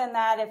more than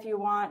that, if you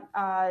want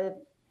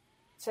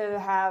to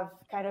have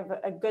kind of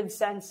a good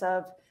sense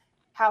of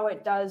how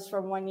it does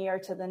from one year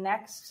to the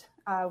next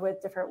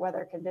with different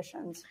weather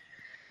conditions.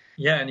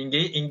 Yeah, and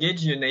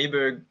engage your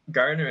neighbor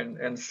gardener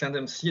and send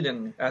them seed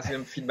and ask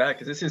them feedback.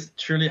 This is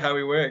truly how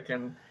we work.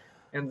 And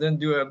then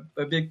do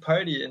a big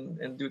party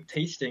and do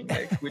tasting,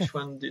 like which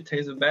one do you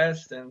taste the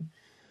best. And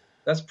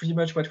that's pretty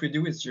much what we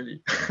do with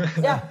Julie.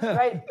 Yeah,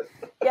 right.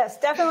 Yes,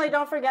 definitely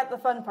don't forget the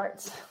fun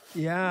parts.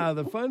 Yeah,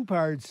 the fun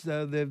parts,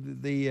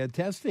 the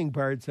testing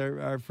parts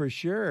are for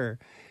sure.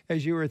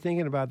 As you were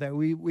thinking about that,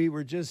 we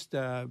were just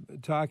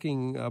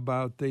talking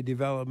about the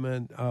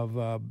development of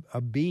a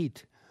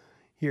beet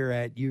here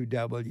at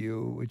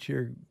UW, which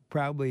you're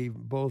probably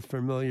both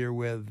familiar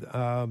with.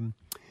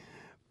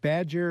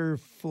 Badger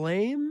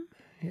Flame,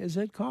 is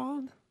it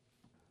called?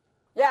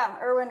 Yeah,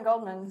 Erwin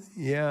Goldman.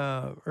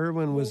 Yeah,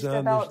 Erwin was on.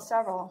 Developed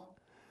several.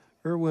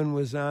 Erwin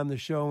was on the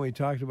show and we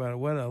talked about it.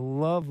 What a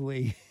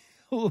lovely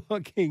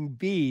looking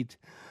beet.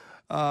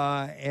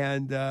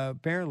 And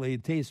apparently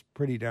it tastes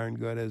pretty darn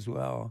good as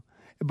well.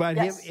 But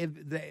yes.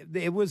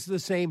 it was the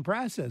same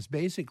process,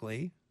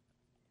 basically.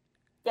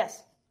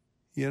 Yes.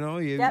 You know,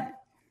 you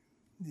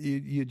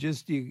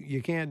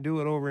can't do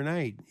it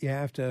overnight. You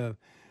have to,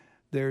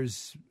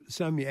 there's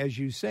some, as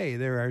you say,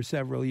 there are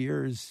several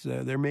years,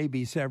 there may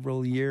be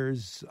several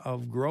years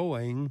of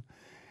growing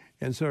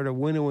and sort of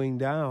winnowing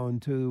down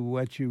to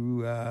what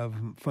you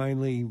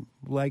finally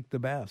like the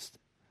best.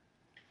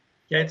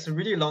 Yeah, it's a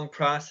really long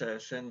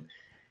process, and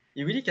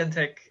it really can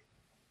take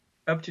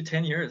up to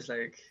 10 years,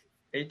 like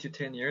 8 to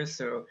 10 years.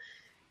 So,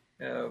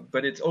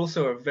 but it's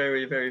also a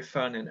very, very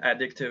fun and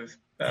addictive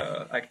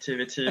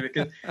activity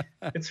because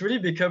it's really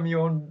become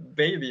your own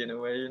baby in a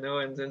way, you know,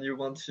 and then you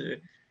want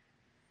to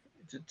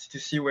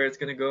see where it's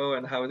going to go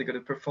and how it's going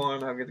to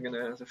perform, how it's going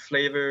to have the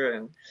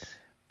flavor,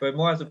 but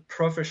more as a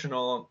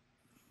professional.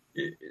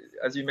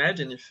 As you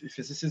imagine, if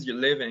this is your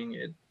living,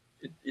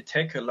 it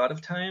takes a lot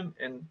of time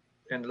and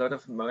a lot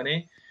of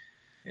money.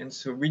 And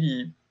so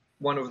really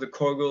one of the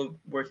core goals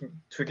working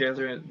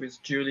together with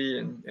Julie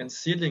and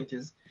Seedlink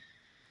is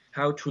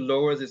how to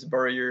lower this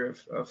barrier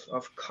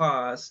of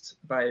cost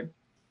by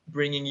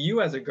bringing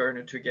you as a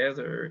gardener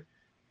together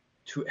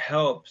to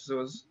help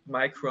those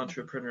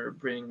micro-entrepreneurs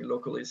bring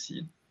local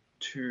seed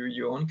to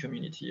your own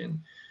community.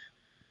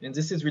 And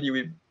this is really,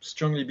 we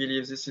strongly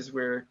believe this is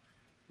where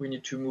we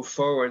need to move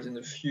forward in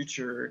the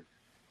future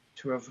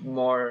to have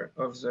more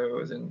of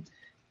those. And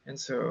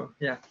so,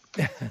 yeah.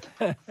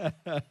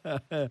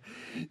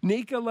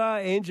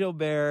 Nicola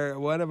Angelbear,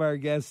 one of our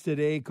guests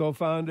today,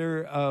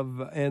 co-founder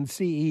and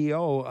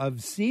CEO of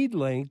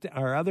Seedlink.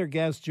 Our other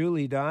guest,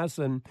 Julie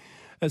Dawson,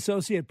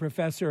 associate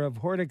professor of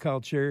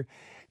horticulture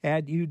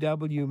at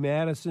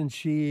UW-Madison.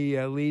 She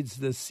leads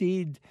the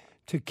Seed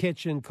to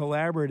Kitchen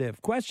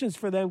Collaborative. Questions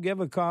for them, give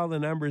a call. The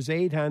number is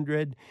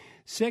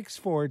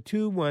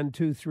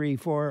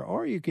 800-642-1234,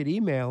 or you could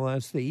email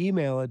us. The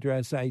email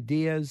address,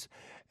 ideas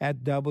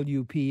at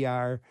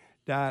WPR.org.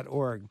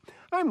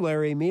 I'm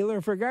Larry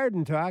Mueller for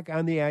Garden Talk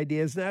on the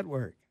Ideas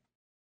Network.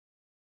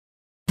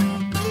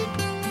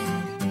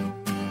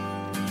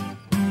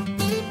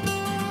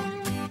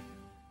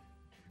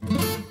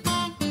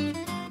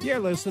 You're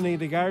listening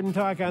to Garden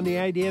Talk on the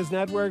Ideas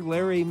Network.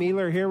 Larry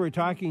Mueller here. We're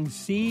talking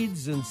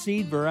seeds and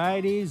seed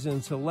varieties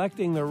and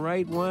selecting the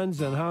right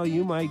ones and how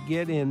you might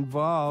get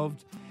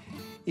involved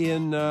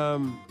in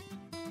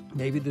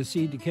maybe the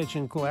Seed to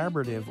Kitchen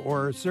Collaborative,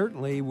 or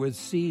certainly with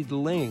Seed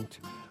Linked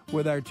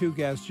with our two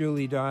guests,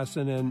 Julie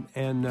Dawson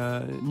and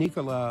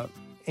Nicola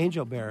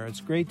Angelbear.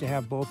 It's great to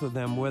have both of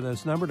them with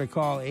us. Number to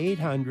call,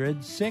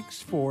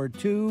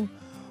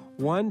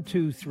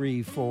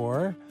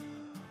 800-642-1234.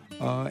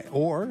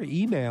 Or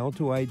email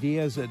to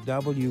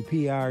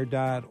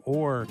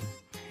ideas@wpr.org.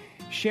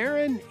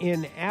 Sharon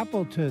in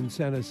Appleton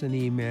sent us an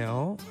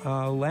email.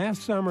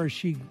 Last summer,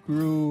 she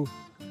grew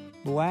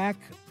black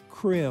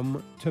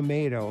Krim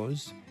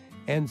tomatoes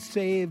and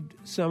saved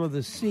some of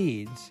the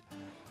seeds,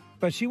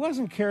 but she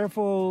wasn't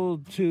careful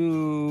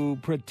to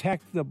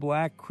protect the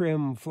black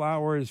Krim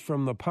flowers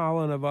from the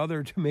pollen of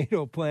other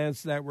tomato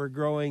plants that were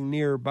growing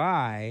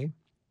nearby,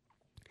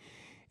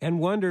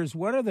 and wonders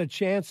what are the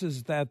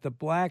chances that the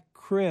black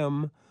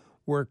Krim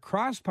were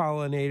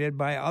cross-pollinated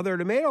by other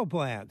tomato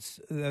plants.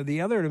 The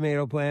other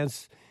tomato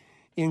plants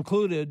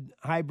included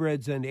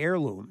hybrids and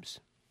heirlooms.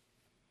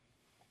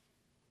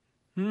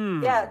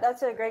 Yeah,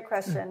 that's a great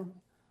question.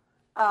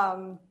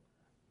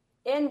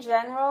 In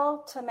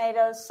general,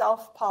 tomatoes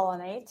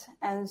self-pollinate,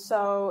 and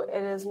so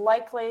it is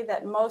likely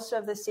that most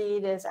of the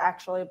seed is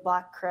actually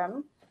black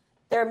Krim.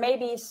 There may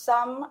be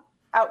some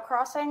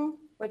outcrossing,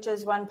 which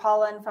is when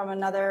pollen from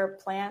another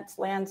plant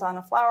lands on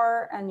a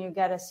flower and you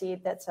get a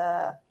seed that's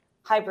a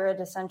hybrid,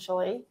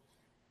 essentially.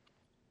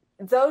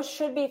 Those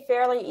should be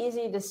fairly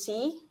easy to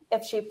see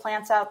if she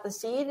plants out the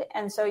seed,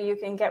 and so you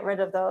can get rid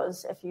of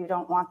those if you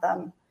don't want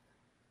them.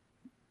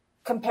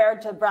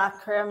 Compared to black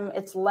Krim,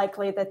 it's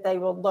likely that they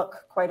will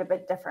look quite a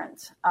bit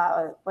different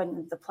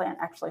when the plant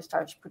actually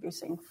starts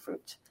producing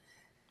fruit.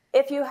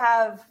 If you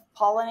have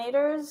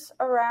pollinators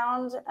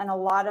around and a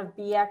lot of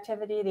bee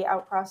activity, the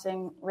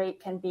outcrossing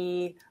rate can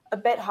be a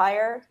bit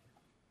higher,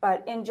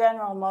 but in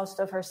general, most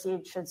of her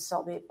seed should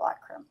still be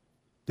black Krim.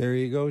 There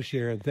you go,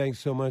 Sharon. Thanks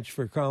so much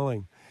for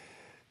calling.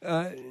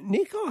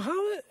 Nico,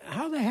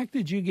 how the heck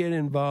did you get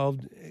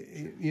involved?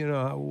 You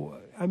know,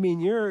 I mean,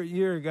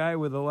 you're a guy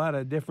with a lot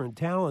of different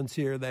talents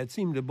here that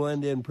seem to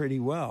blend in pretty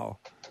well.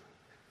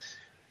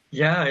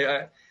 Yeah,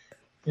 I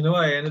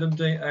ended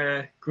up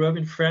I grew up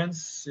in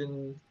France,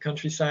 in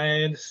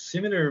countryside,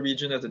 similar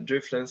region as the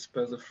Driftless,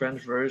 but the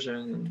French version,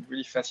 and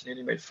really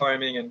fascinated by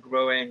farming and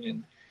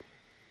growing,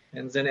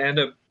 and then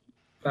ended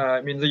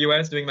up in the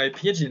US doing my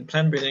PhD in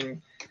plant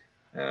breeding,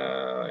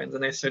 and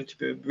then I started to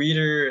be a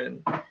breeder,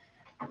 and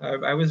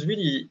I was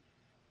really,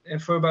 and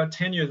for about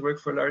 10 years,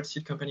 worked for a large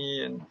seed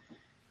company, and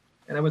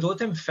I was all the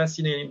time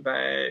fascinated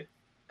by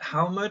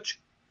how much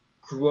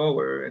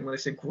grower, and when I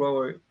say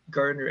grower,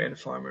 gardener and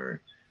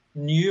farmer,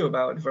 knew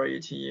about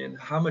variety and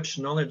how much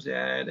knowledge they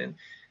had,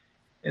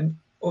 and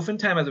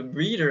oftentimes as a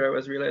breeder I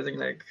was realizing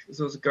like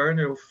those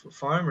gardener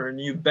farmer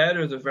knew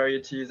better the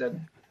varieties that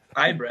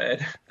I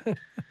bred.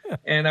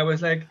 And I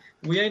was like,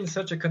 we are in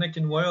such a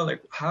connected world,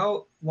 like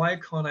why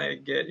can't I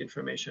get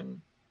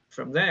information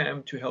from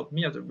them to help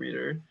me as a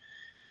breeder?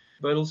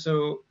 But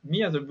also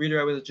me as a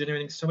breeder, I was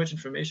generating so much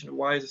information.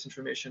 Why this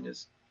information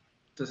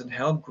doesn't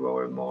help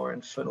grower more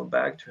and funnel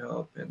back to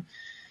help, and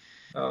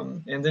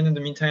then in the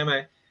meantime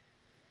I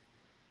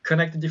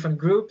connected different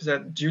groups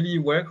that Julie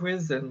worked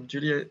with, and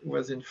Julie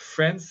was in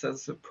France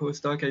as a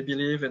postdoc, I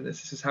believe, and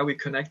this is how we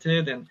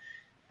connected. And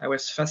I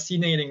was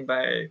fascinated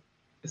by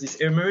this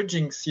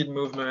emerging seed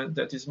movement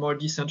that is more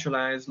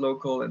decentralized,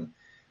 local, and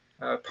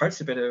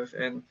participative.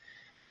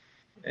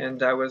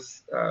 And I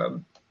was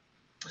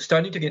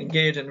starting to get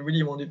engaged and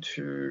really wanted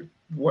to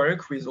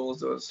work with all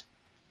those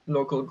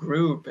local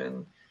groups.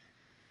 And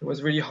it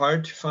was really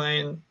hard to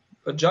find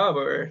a job.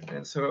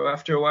 And so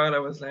after a while, I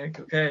was like,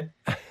 okay,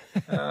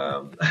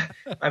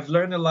 I've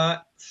learned a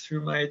lot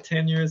through my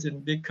 10 years in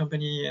big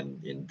company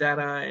and in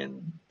data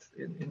and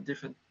in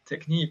different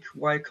technique.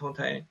 Why can't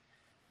I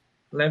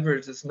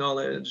leverage this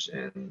knowledge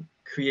and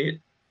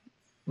create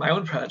my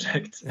own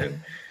project?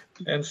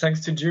 And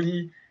thanks to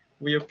Julie,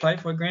 we applied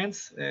for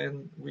grants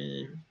and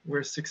we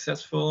were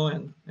successful,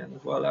 and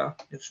voila,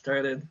 it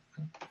started.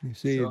 You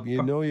see, so,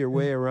 you know your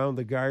way around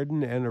the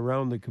garden and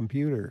around the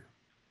computer.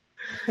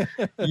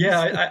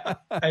 Yeah,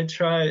 I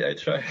try.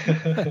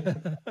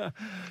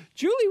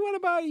 Julie, what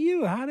about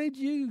you? How'd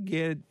you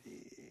get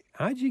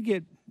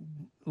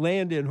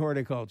land in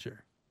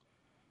horticulture?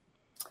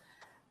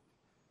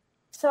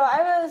 So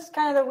I was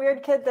kind of the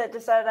weird kid that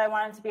decided I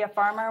wanted to be a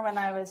farmer when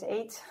I was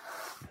 8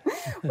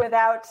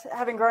 without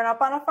having grown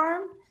up on a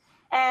farm.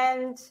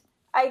 And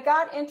I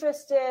got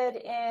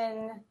interested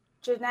in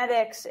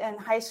genetics in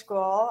high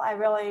school. I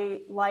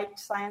really liked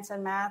science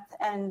and math,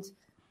 and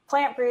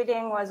plant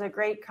breeding was a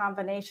great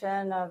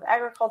combination of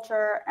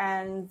agriculture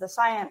and the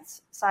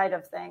science side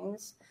of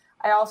things.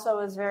 I also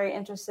was very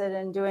interested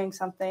in doing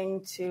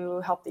something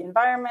to help the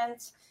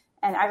environment.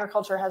 And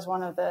agriculture has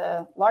one of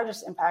the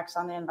largest impacts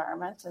on the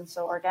environment. And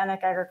so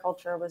organic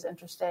agriculture was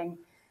interesting.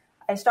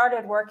 I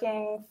started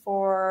working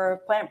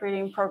for plant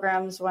breeding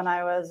programs when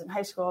I was in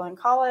high school and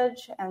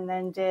college, and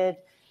then did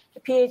a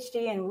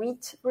PhD in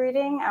wheat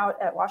breeding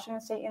out at Washington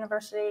State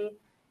University,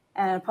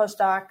 and a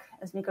postdoc,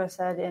 as Nico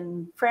said,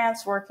 in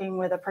France, working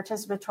with a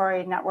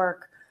participatory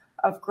network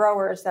of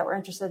growers that were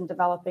interested in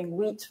developing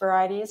wheat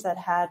varieties that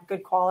had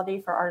good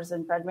quality for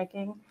artisan bread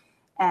making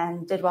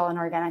and did well in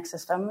organic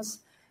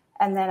systems.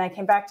 And then I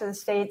came back to the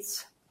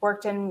States,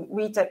 worked in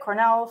wheat at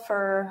Cornell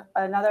for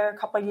another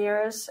couple of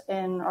years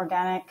in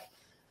organic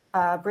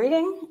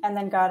breeding, and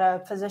then got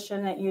a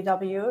position at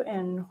UW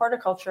in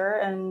horticulture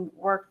and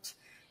worked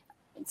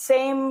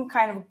same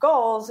kind of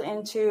goals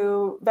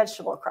into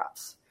vegetable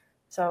crops.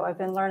 So I've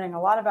been learning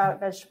a lot about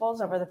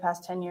vegetables over the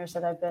past 10 years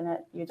that I've been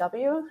at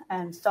UW,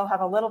 and still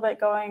have a little bit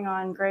going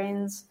on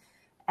grains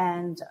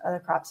and other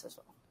crops as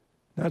well.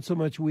 Not so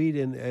much wheat,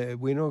 and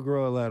we don't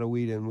grow a lot of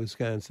wheat in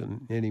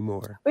Wisconsin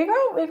anymore. We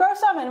grow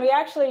some, and we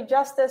actually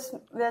just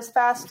this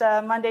past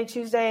Monday,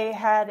 Tuesday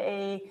had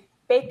a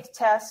bake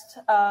test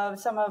of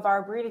some of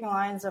our breeding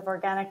lines of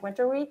organic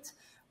winter wheat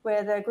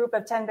with a group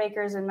of 10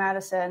 bakers in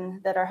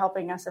Madison that are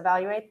helping us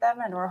evaluate them,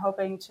 and we're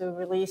hoping to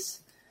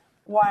release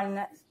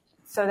one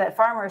so that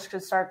farmers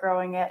could start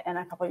growing it in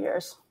a couple of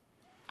years.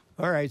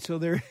 All right, so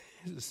there's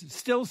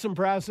still some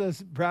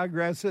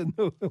progress in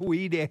the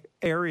wheat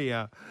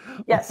area.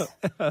 Yes,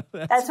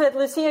 that's with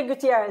Lucia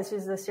Gutierrez,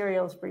 who's the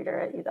cereals breeder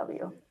at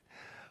UW.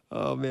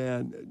 Oh,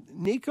 man.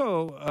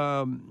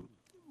 Nico,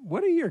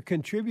 what are your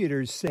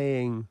contributors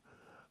saying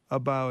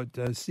about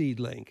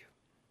Seedlink?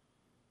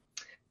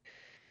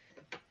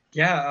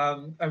 Yeah,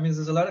 I mean,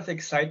 there's a lot of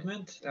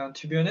excitement.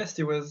 To be honest,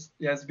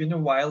 it's been a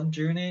wild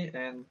journey,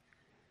 and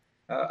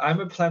I'm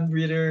a plant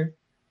breeder.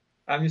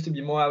 I'm used to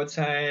be more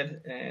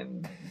outside,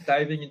 and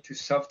diving into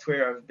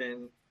software has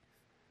been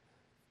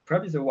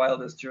probably the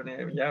wildest journey.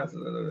 Yeah,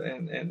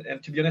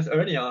 and to be honest,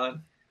 early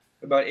on,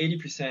 about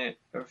 80%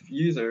 of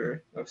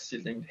users of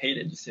Seedlink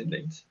hated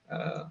Seedlink.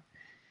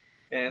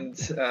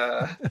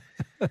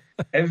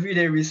 Every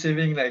day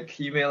receiving like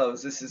email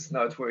of this is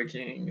not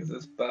working,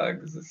 this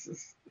bugs, this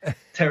is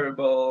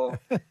terrible,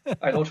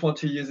 I don't want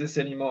to use this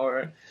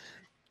anymore.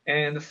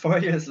 And 4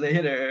 years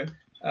later,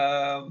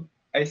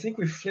 I think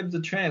we flipped the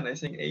trend. I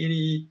think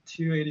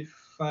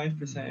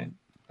 85%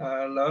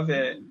 love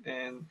it.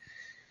 And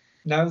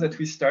now that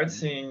we start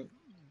seeing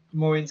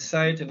more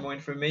insight and more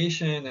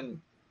information,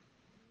 and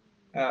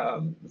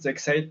the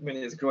excitement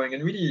is growing,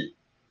 and really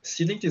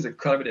Seedlink is a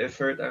collaborative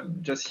effort.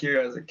 I'm just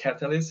here as a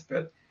catalyst,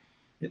 but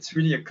it's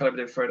really a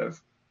collaborative effort of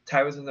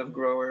thousands of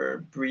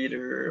grower,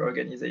 breeder,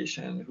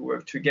 organizations who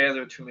work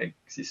together to make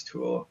this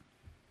tool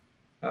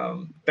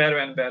better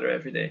and better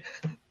every day.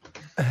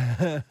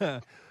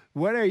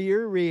 What are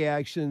your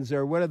reactions,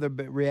 or what are the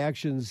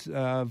reactions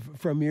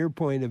from your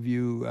point of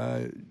view,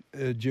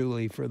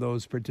 Julie, for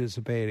those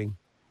participating?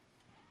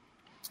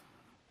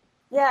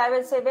 Yeah, I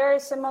would say very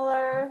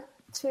similar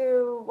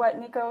to what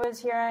Nico is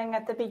hearing.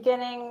 At the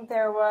beginning,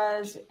 there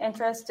was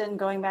interest in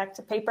going back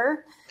to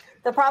paper.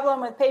 The problem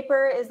with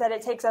paper is that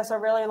it takes us a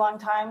really long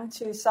time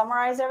to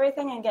summarize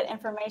everything and get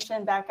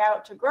information back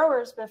out to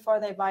growers before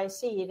they buy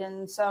seed.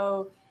 And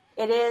so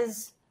it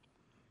is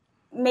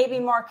maybe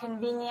more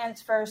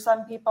convenient for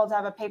some people to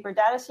have a paper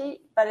data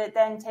sheet, but it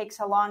then takes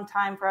a long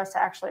time for us to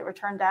actually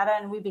return data,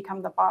 and we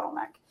become the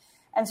bottleneck.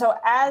 And so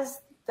as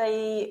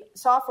the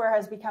software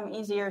has become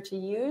easier to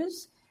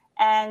use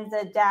and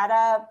the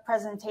data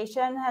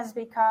presentation has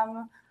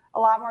become a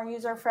lot more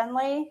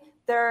user-friendly,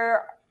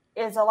 there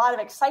is a lot of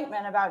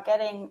excitement about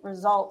getting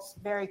results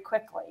very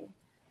quickly.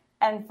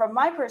 And from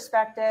my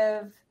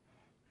perspective,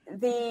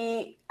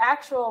 the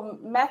actual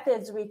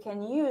methods we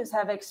can use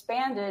have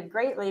expanded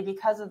greatly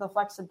because of the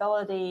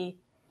flexibility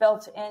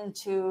built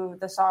into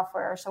the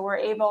software. So we're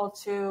able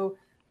to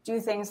do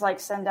things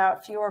like send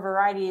out fewer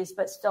varieties,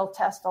 but still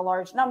test a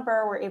large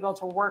number. We're able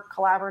to work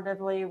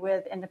collaboratively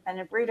with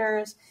independent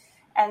breeders.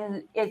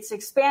 And it's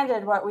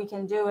expanded what we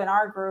can do in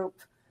our group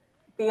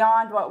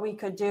beyond what we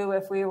could do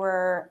if we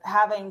were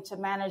having to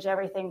manage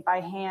everything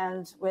by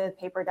hand with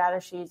paper data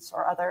sheets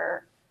or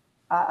other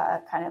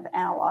kind of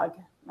analog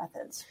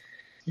methods.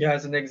 Yeah,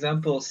 as an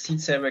example,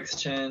 Seed Saver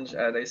Exchange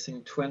had, I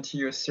think,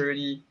 20 or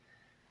 30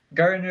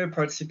 gardener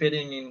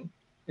participating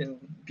in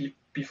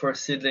before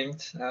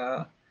Seedlink.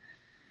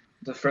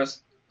 The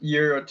first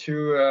year or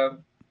two,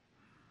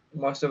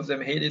 most of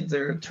them hated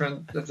their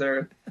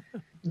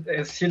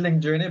Seedlink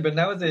journey, but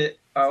now they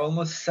are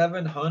almost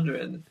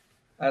 700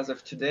 as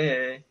of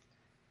today,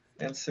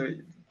 and so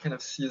you kind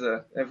of see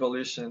the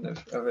evolution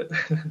of it.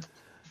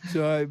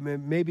 So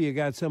maybe you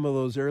got some of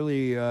those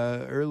early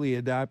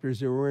adopters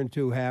that weren't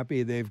too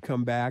happy. They've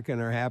come back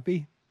and are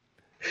happy.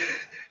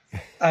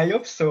 I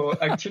hope so.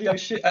 Actually,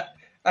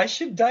 I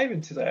should dive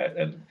into that.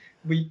 And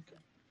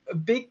a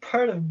big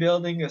part of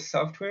building a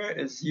software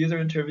is user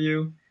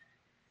interview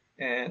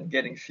and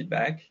getting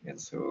feedback. And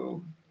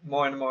so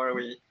more and more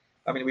we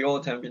all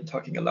the time been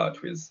talking a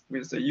lot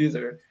with the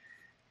user.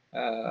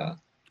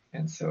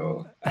 And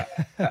so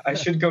I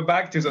should go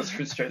back to those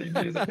 3 strategies.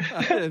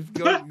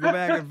 go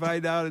back and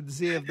find out and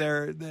see if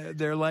they're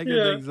liking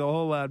things a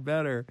whole lot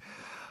better.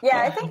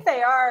 Yeah, I think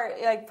they are.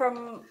 Like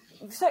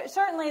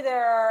certainly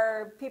there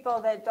are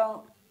people that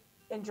don't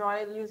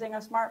enjoy using a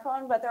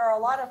smartphone, but there are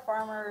a lot of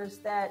farmers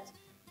that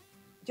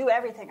do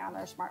everything on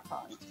their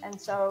smartphone. And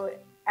so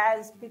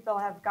as people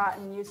have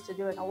gotten used to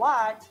doing a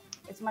lot,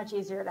 it's much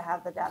easier to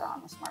have the data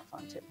on the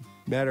smartphone too.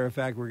 Matter of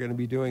fact, we're going to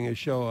be doing a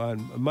show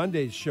on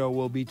Monday's show.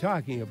 We'll be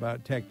talking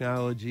about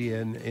technology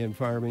in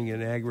farming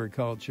and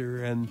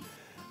agriculture. And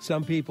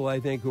some people, I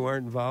think, who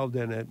aren't involved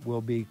in it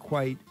will be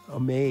quite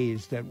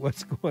amazed at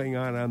what's going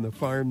on the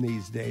farm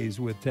these days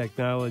with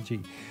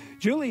technology.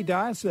 Julie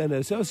Dawson,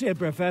 Associate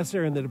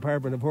Professor in the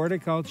Department of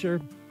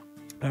Horticulture.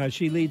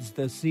 She leads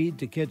the Seed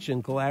to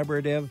Kitchen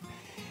Collaborative.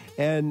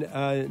 And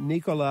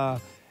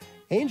Nicola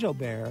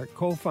Angelbert,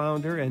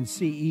 co-founder and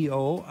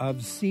CEO of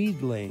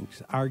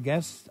Seedlings, our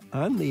guests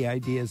on the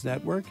Ideas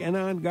Network and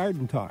on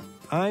Garden Talk.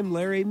 I'm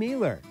Larry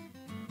Mueller.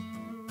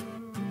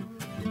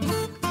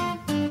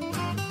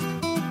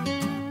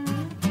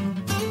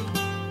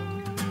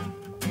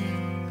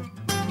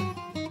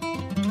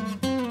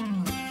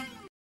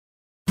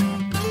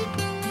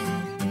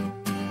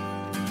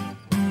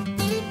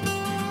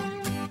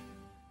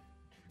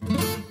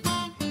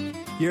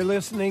 You're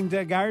listening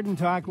to Garden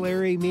Talk.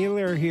 Larry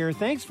Mueller here.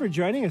 Thanks for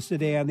joining us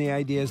today on the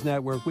Ideas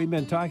Network. We've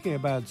been talking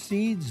about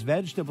seeds,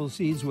 vegetable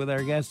seeds, with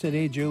our guest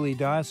today, Julie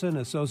Dawson,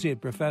 Associate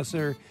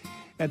Professor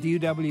at the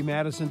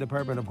UW-Madison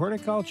Department of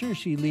Horticulture.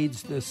 She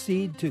leads the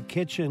Seed to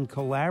Kitchen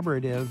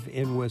Collaborative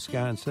in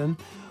Wisconsin.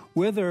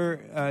 With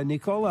her,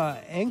 Nicola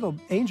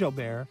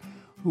Angelbert,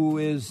 who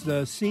is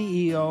the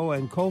CEO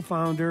and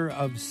co-founder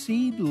of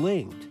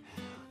Seedlinked.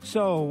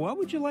 So what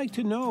would you like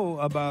to know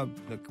about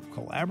the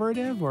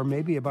collaborative or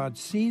maybe about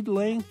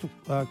Seedlinked?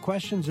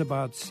 Questions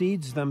about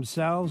seeds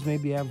themselves?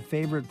 Maybe you have a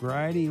favorite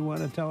variety you want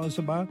to tell us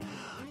about?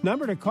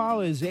 Number to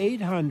call is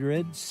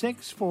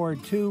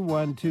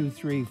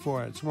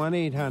 800-642-1234. It's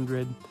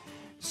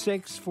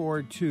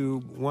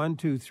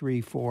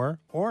 1-800-642-1234.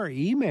 Or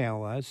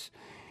email us.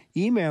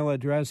 Email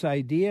address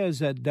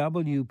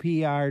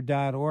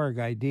ideas@wpr.org.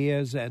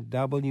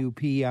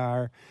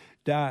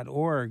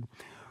 Ideas@wpr.org.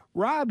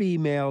 Rob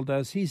emailed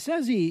us. He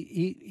says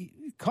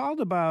he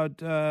called about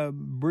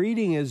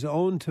breeding his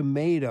own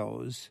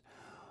tomatoes.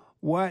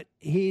 What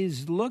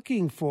he's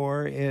looking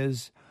for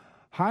is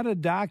how to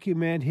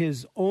document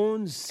his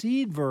own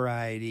seed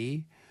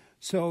variety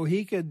so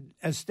he could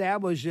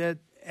establish it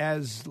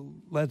as,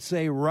 let's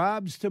say,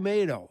 Rob's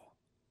tomato.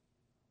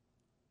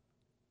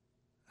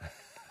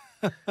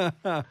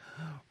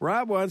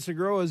 Rob wants to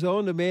grow his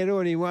own tomato,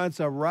 and he wants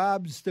a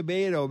Rob's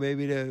tomato,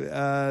 maybe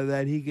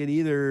that he could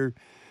either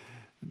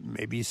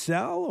maybe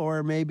sell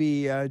or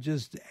maybe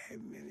just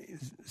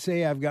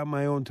say I've got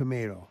my own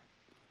tomato.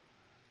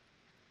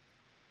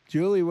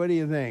 Julie, what do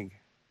you think?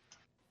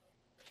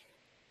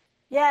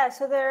 Yeah,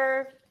 so there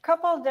are a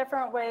couple of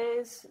different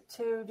ways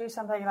to do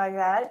something like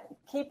that.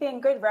 Keeping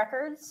good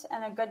records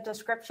and a good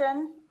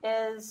description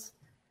is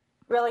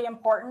really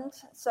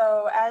important.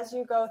 So as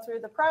you go through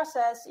the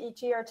process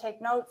each year,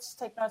 take notes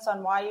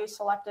on why you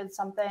selected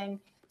something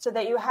so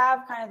that you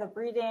have kind of the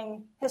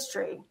breeding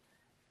history.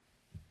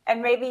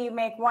 And maybe you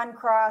make one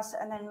cross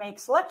and then make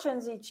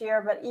selections each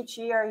year, but each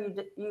year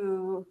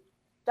you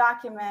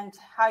document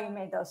how you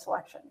made those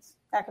selections.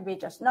 That could be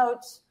just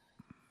notes.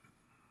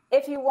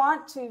 If you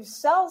want to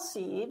sell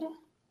seed,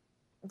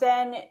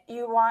 then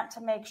you want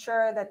to make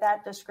sure that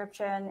that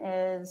description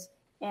is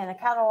in a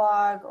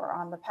catalog or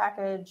on the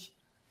package.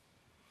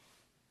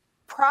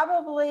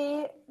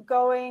 Probably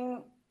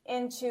going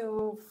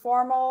into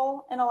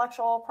formal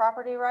intellectual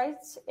property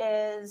rights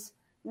is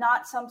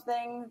not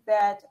something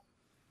that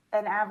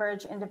an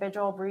average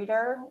individual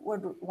breeder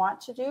would want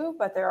to do,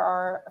 but there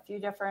are a few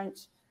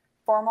different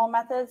formal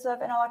methods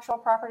of intellectual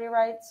property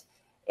rights.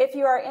 If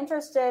you are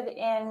interested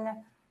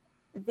in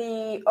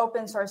the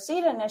open source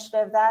seed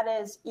initiative, that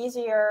is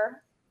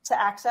easier to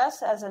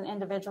access as an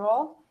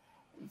individual.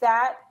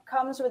 That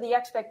comes with the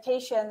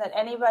expectation that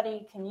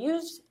anybody can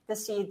use the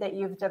seed that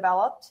you've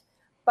developed,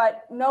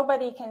 but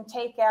nobody can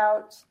take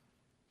out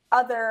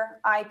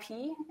other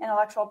IP,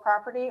 intellectual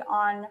property,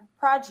 on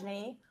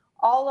progeny.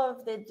 All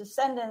of the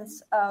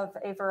descendants of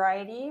a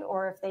variety,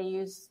 or if they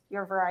use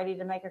your variety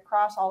to make a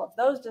cross, all of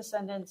those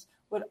descendants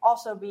would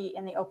also be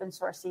in the open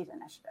source seed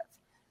initiative.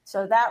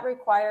 So that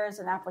requires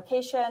an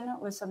application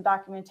with some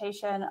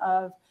documentation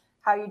of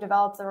how you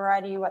develop the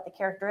variety, what the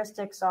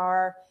characteristics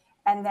are,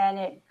 and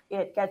then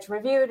it gets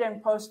reviewed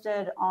and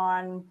posted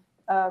on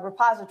a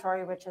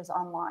repository, which is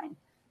online.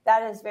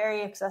 That is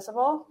very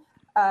accessible.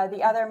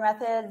 The other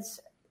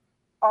methods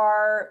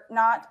are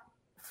not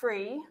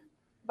free,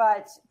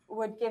 but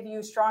would give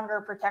you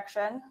stronger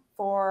protection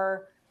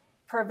for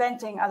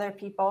preventing other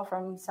people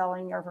from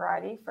selling your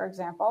variety, for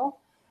example.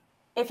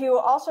 If you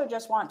also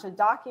just want to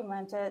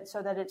document it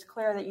so that it's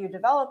clear that you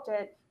developed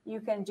it,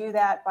 you can do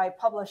that by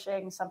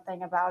publishing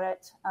something about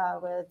it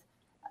with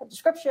a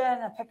description,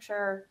 a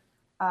picture,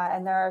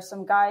 And there are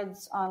some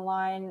guides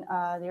online.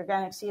 The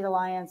Organic Seed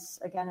Alliance,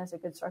 again, is a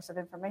good source of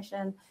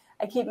information.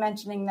 I keep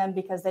mentioning them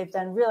because they've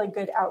done really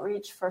good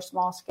outreach for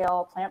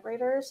small-scale plant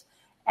breeders,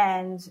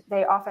 and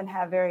they often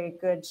have very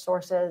good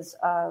sources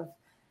of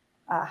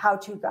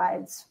how-to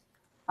guides.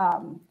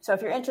 So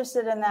if you're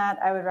interested in that,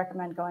 I would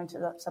recommend going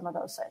to some of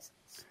those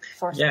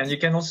sources. Yeah, and you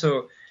can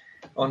also,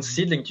 on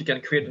Seedlink, you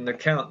can create an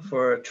account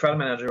for a trial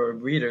manager or a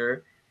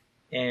breeder,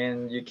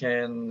 and you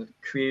can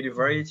create a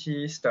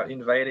variety, start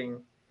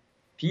inviting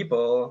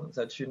people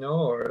that you know,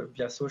 or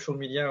via social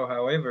media or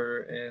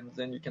however, and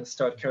then you can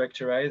start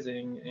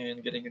characterizing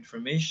and getting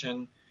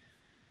information,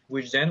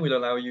 which then will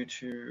allow you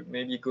to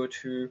maybe go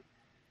to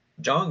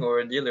Jung or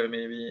a dealer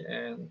maybe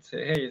and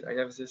say, hey, I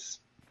have this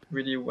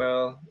really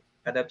well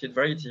adapted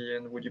variety,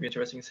 and would you be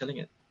interested in selling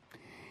it?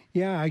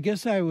 Yeah, I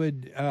guess I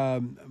would.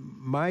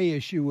 My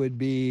issue would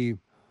be,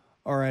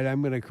 all right,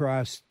 I'm going to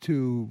cross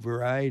two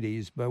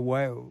varieties, but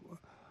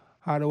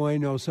how do I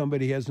know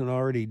somebody hasn't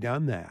already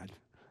done that?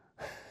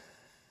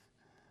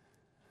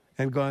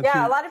 And gone through...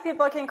 a lot of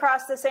people can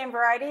cross the same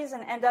varieties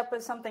and end up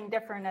with something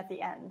different at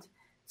the end.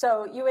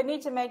 So you would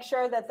need to make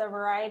sure that the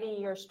variety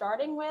you're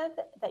starting with,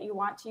 that you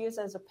want to use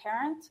as a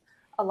parent,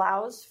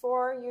 allows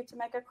for you to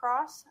make a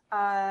cross.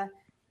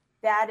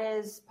 That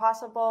is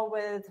possible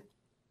with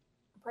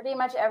pretty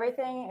much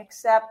everything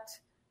except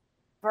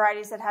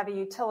varieties that have a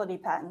utility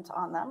patent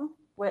on them,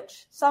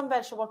 which some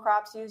vegetable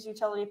crops use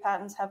utility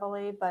patents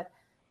heavily, but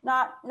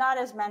not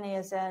as many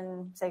as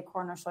in, say,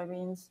 corn or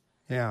soybeans.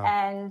 Yeah.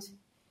 And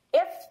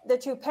if the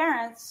two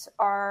parents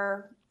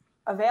are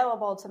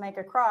available to make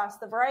a cross,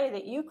 the variety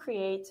that you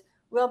create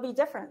will be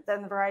different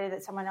than the variety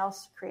that someone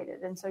else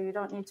created. And so you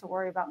don't need to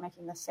worry about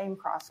making the same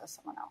cross as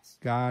someone else.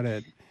 Got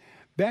it.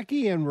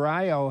 Becky in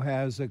Rio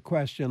has a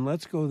question.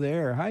 Let's go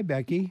there. Hi,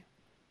 Becky.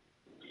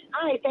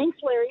 Hi, thanks,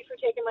 Larry, for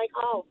taking my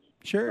call.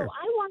 Sure. So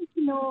I want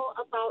to know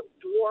about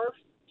dwarf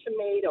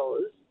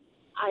tomatoes.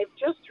 I've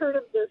just heard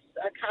of this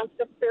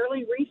concept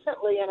fairly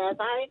recently, and as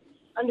I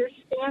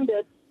understand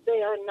it,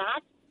 they are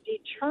not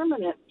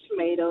determinate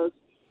tomatoes.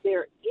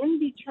 They're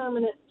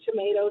indeterminate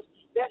tomatoes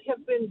that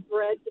have been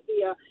bred to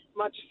be a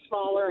much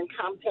smaller and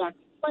compact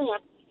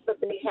plant,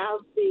 but they have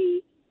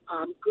the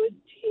good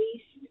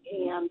taste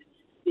and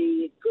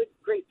the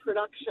great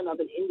production of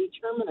an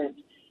indeterminate.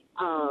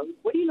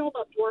 What do you know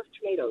about dwarf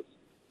tomatoes?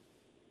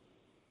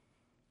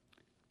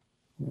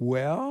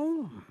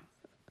 Well,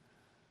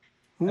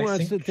 who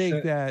wants to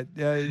take that?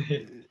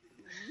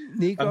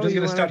 Nico, I'm just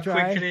going to start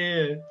try?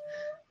 quickly.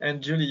 And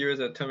Julie, you're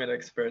the tomato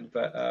expert,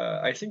 but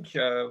I think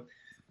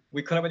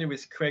we collaborated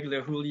with Craig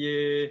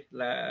Lehoulier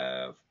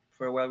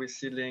for a while with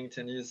Seedlink,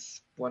 and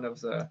he's one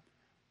of the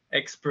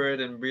expert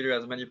and breeder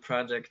has many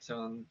projects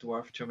on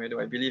dwarf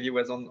tomato. I believe he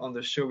was on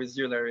the show with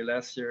you, Larry,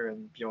 last year,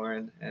 and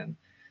Bjorn. And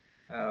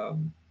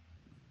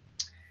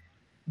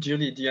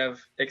Julie, do you have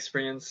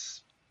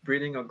experience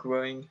breeding or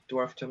growing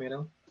dwarf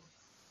tomato?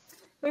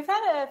 We've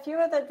had a few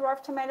of the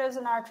dwarf tomatoes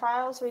in our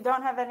trials. We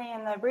don't have any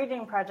in the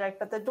breeding project,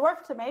 but the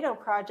dwarf tomato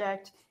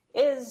project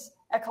is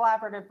a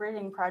collaborative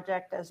breeding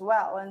project as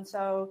well. And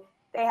so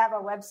they have a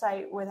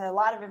website with a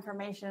lot of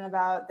information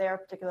about their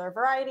particular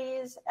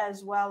varieties,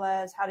 as well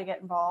as how to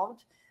get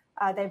involved.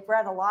 They've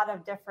bred a lot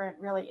of different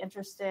really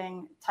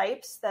interesting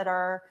types that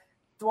are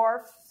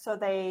dwarf, so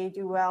they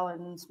do well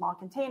in small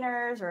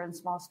containers or in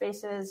small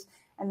spaces,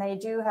 and they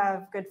do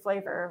have good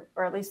flavor,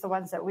 or at least the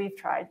ones that we've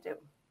tried do.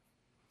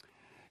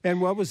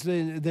 And what was the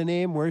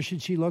name? Where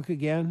should she look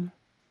again?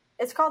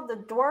 It's called the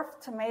Dwarf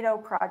Tomato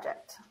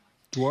Project.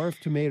 Dwarf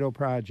Tomato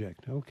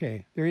Project.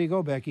 Okay. There you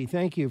go, Becky.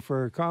 Thank you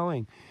for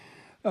calling.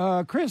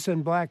 Chris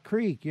in Black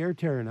Creek, your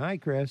turn. Hi,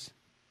 Chris.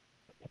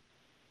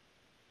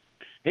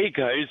 Hey,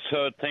 guys.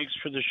 Thanks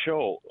for the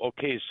show.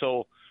 Okay,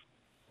 so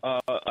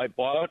I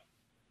bought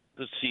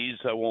the seeds.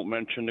 I won't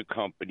mention the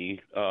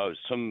company.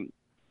 Some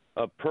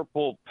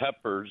purple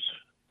peppers.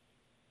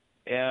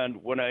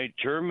 And when I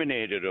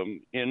germinated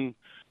them in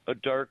a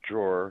dark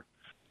drawer,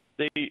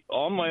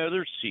 all my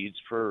other seeds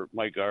for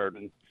my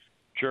garden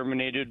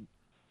germinated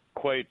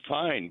quite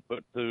fine,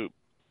 but the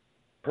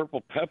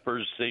purple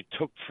peppers, they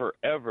took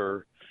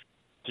forever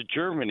to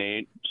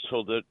germinate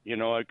so that,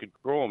 I could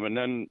grow them. And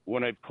then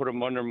when I put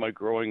them under my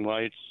growing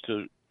lights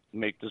to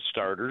make the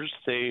starters,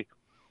 they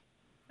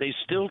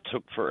still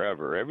took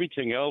forever.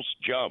 Everything else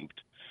jumped,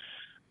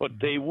 but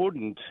they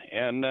wouldn't.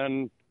 And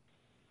then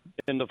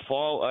in the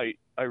fall,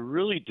 I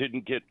really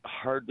didn't get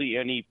hardly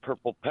any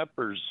purple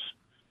peppers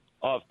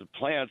off the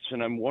plants,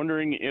 and I'm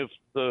wondering if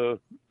the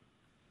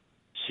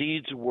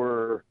seeds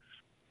were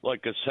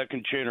like a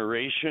second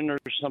generation or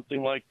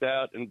something like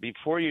that. And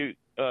before you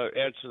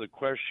answer the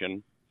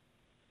question,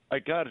 I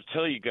got to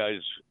tell you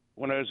guys,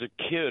 when I was a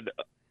kid,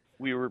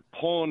 we were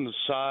pulling the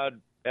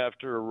sod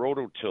after a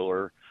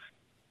rototiller,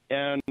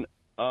 and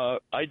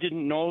I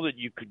didn't know that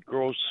you could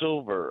grow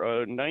silver. A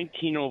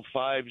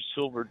 1905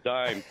 silver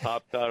dime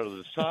popped out of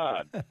the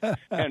sod.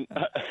 And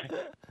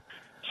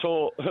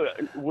So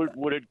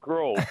would it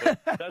grow? But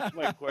that's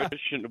my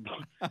question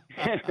about.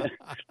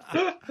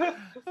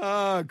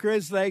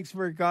 Chris, thanks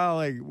for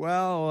calling.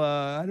 Well,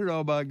 I don't know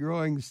about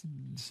growing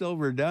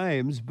silver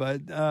dimes,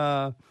 but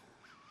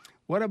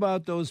what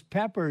about those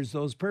peppers,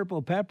 those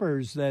purple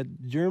peppers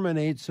that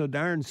germinate so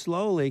darn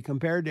slowly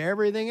compared to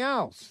everything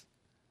else?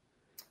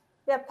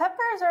 Yeah,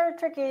 peppers are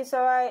tricky,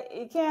 so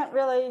you can't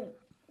really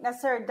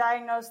necessarily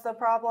diagnose the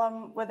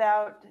problem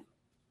without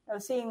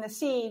seeing the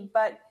seed,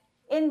 but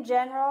in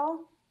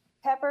general,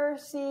 pepper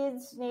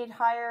seeds need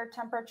higher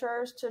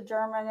temperatures to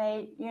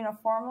germinate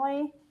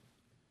uniformly.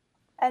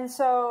 And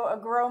so a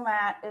grow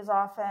mat is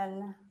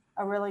often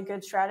a really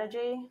good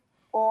strategy,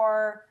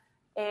 or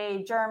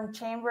a germ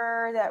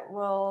chamber that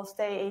will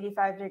stay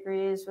 85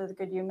 degrees with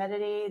good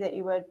humidity that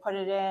you would put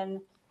it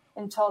in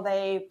until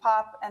they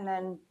pop and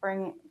then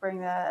bring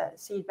the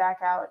seed back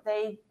out.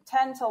 They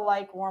tend to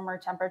like warmer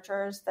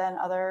temperatures than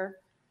other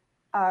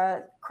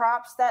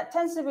crops. That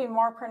tends to be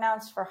more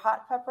pronounced for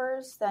hot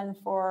peppers than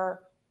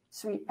for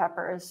sweet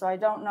peppers. So I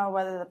don't know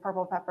whether the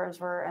purple peppers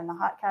were in the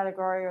hot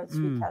category or the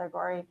sweet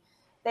category.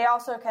 They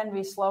also can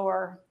be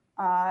slower,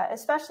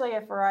 especially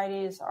if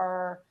varieties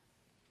are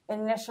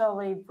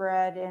initially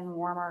bred in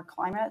warmer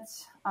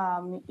climates.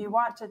 You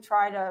want to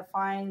try to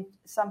find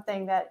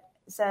something that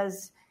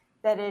says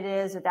that it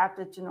is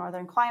adapted to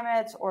northern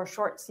climates or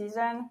short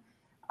season,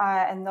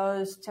 and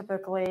those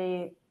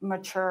typically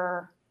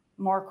mature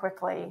more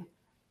quickly.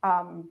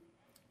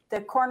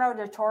 The Corno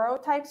de Toro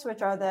types,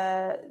 which are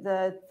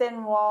the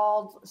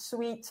thin-walled,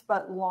 sweet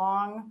but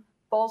long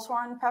bull's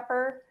horn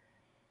pepper,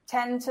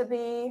 tend to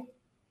be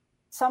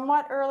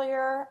somewhat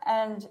earlier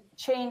and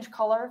change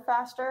color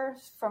faster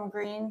from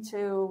green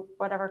to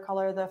whatever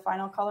color the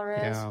final color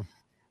is. Yeah.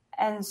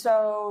 And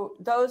so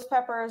those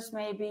peppers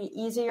may be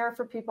easier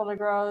for people to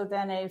grow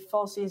than a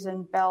full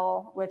season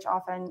bell, which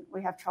often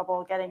we have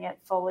trouble getting it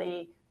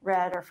fully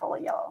red or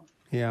fully yellow.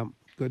 Yeah,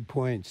 good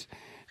points.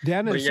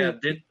 Dennis,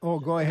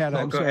 go ahead.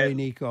 I'm sorry, ahead.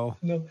 Nico.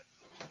 No,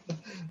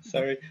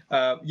 sorry.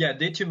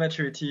 Day 2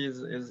 maturity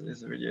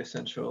is really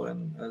essential.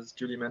 And as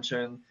Julie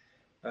mentioned,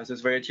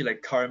 there's variety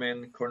like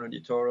Carmen, Corno di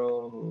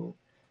Toro, who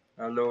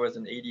are lower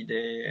than 80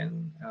 day,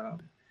 and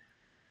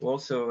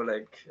also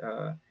like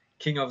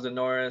King of the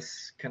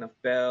North, kind of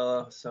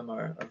bell. Some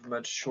are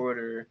much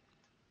shorter,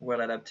 well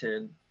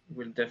adapted,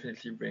 will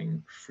definitely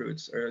bring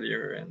fruits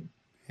earlier. And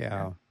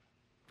yeah.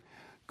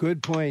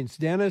 Good points.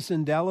 Dennis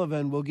and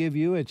Delavan will give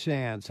you a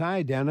chance.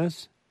 Hi,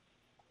 Dennis.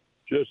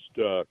 Just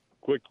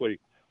quickly,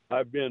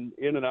 I've been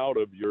in and out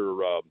of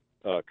your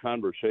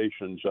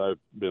conversations. I've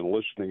been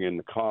listening in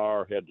the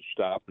car, had to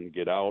stop and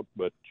get out,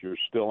 but you're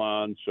still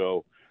on,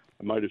 so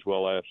I might as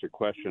well ask a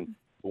question.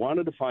 I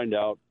wanted to find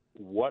out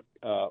what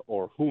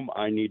or whom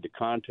I need to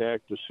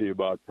contact to see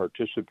about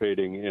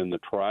participating in the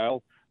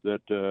trial that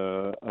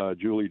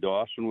Julie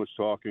Dawson was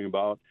talking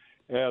about,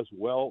 as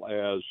well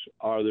as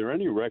are there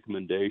any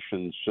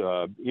recommendations,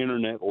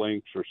 internet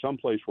links or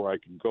someplace where I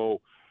can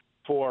go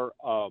for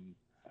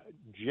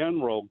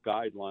general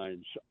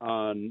guidelines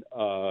on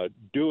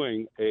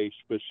doing a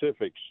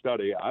specific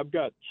study? I've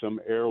got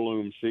some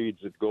heirloom seeds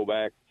that go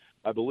back,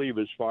 I believe,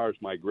 as far as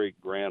my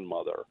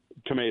great-grandmother,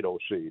 tomato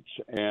seeds.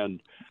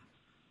 And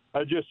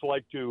I'd just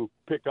like to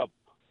pick up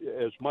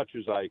as much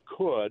as I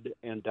could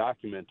and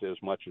document as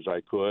much as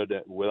I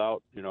could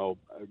without,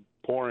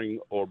 pouring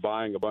or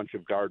buying a bunch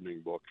of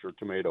gardening books or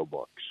tomato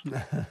books.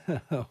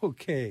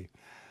 Okay.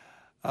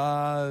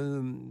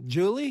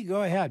 Julie,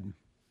 go ahead.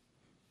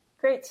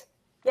 Great.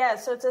 Yeah,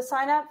 so to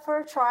sign up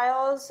for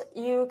trials,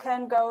 you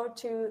can go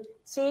to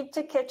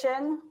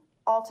seed2kitchen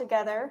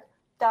altogether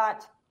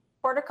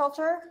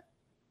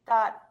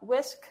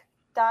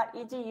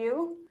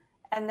 .horticulture.wisc.edu,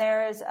 and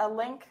there is a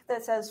link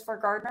that says for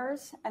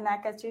gardeners, and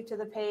that gets you to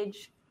the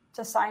page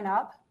to sign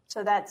up.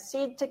 So that's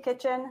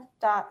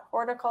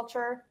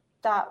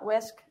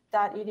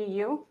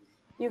seed2kitchen.horticulture.wisc.edu.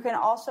 You can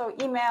also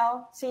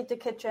email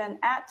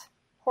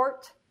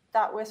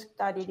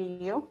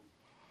seed2kitchen@hort.wisc.edu.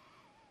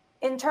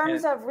 In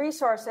terms of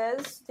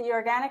resources, the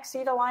Organic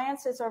Seed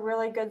Alliance is a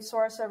really good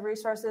source of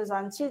resources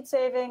on seed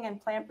saving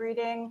and plant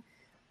breeding.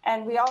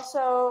 And we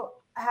also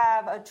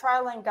have a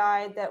trialing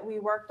guide that we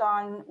worked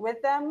on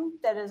with them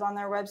that is on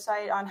their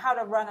website on how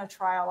to run a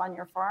trial on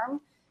your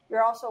farm.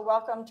 You're also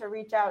welcome to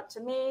reach out to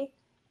me,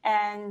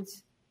 and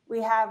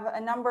we have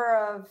a number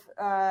of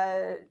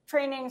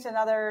trainings and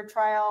other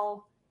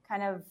trial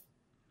kind of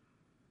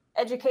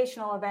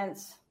educational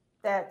events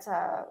that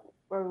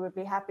where we would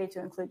be happy to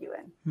include you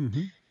in.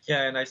 Mm-hmm.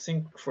 Yeah, and I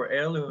think for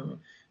heirloom,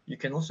 you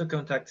can also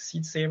contact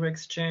Seed Saver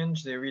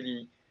Exchange. They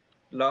really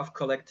love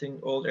collecting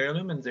old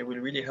heirloom, and they will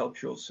really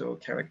help you also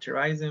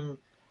characterize them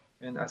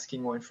and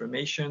asking more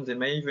information. They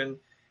may even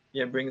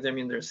bring them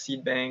in their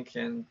seed bank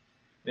and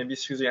maybe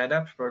through the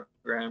ADAPT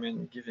program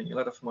and giving a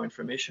lot of more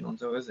information on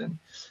those. And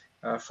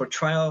for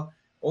trial,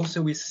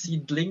 also with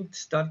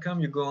seedlinked.com,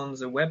 you go on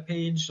the web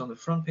page, on the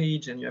front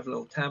page, and you have a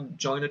little tab,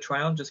 Join a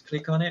Trial. Just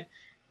click on it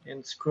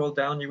and scroll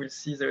down. You will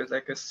see there's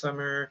like a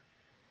summer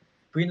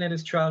green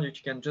lettuce trial. You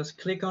can just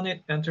click on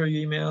it, enter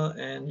your email,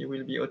 and you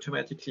will be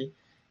automatically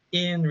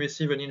in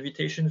receive an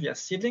invitation via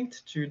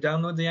Seedlink to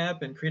download the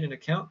app and create an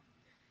account.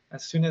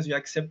 As soon as you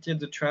accepted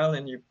the trial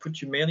and you put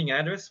your mailing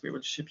address, we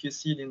will ship you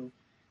seed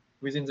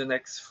within the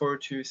next 4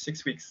 to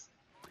 6 weeks.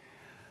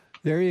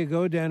 There you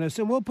go, Dennis.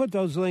 And we'll put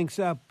those links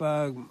up.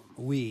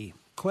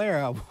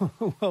 Clara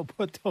will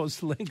put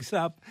those links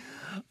up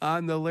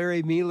on the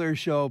Larry Mealer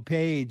Show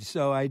page.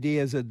 So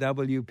ideas at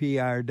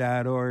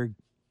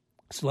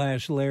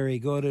WPR.org/Larry.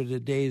 Go to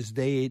today's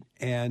date,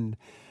 and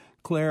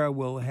Clara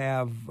will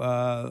have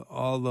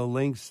all the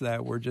links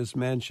that were just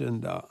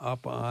mentioned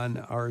up on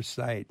our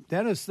site.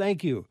 Dennis,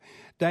 thank you.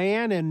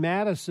 Diane in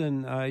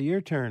Madison, your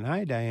turn.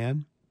 Hi,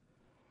 Diane.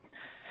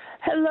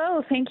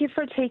 Hello. Thank you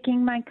for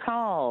taking my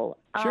call.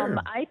 Sure.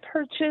 I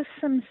purchased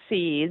some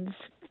seeds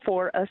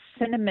for a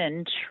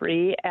cinnamon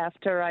tree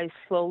after I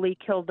slowly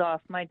killed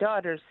off my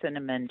daughter's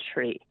cinnamon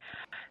tree.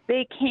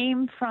 They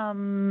came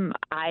from,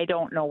 I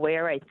don't know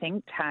where, I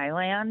think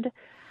Thailand.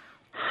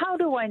 How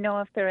do I know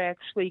if they're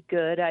actually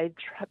good? I've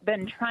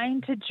been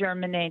trying to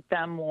germinate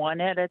them one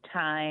at a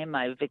time.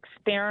 I've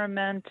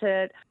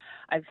experimented.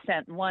 I've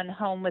sent one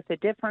home with a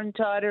different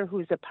daughter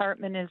whose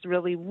apartment is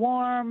really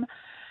warm.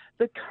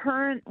 The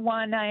current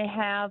one I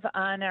have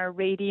on our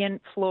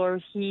radiant floor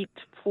heat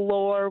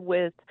floor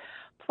with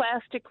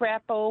plastic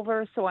wrap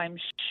over, so I'm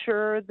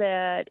sure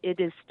that it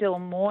is still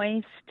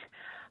moist.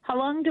 How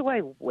long do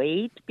I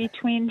wait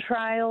between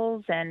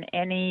trials, and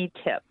any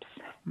tips?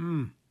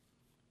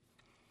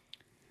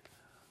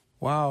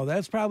 Wow,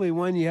 that's probably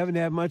one you haven't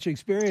had much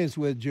experience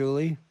with,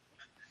 Julie.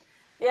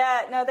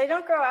 Yeah, no, they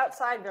don't grow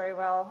outside very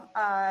well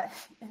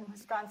in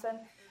Wisconsin.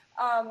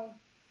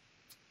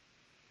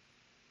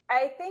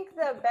 I think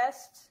the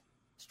best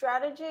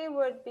strategy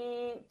would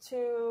be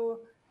to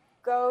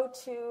go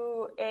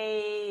to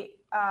a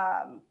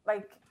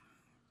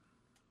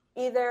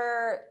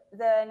either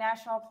the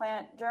National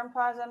Plant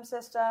Germplasm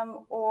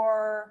System,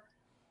 or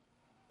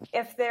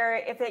if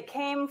it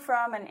came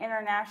from an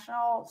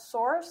international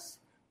source,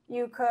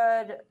 you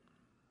could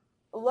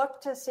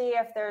look to see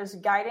if there's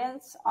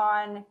guidance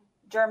on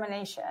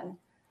germination.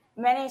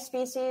 Many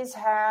species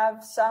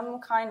have some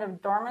kind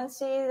of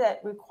dormancy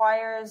that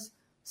requires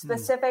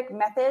specific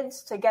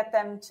methods to get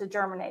them to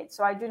germinate.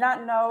 So I do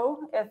not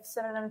know if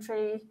cinnamon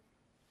tree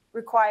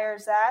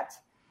requires that.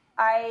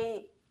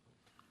 I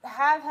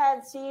have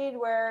had seed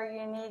where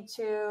you need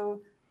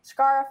to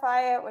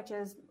scarify it, which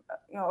is,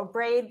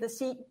 abrade the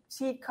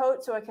seed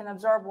coat so it can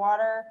absorb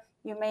water.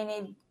 You may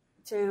need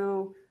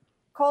to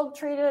cold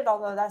treat it,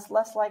 although that's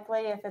less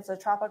likely if it's a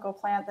tropical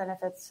plant than if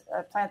it's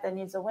a plant that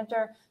needs a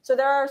winter. So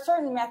there are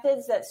certain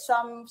methods that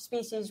some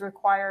species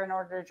require in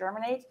order to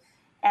germinate.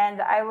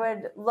 And I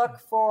would look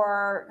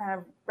for kind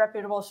of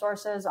reputable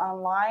sources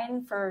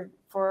online for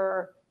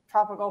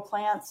tropical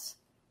plants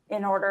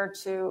in order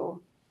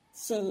to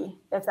see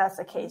if that's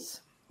the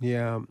case.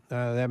 Yeah,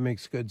 that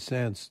makes good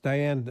sense.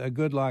 Diane,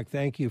 good luck.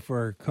 Thank you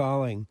for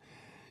calling.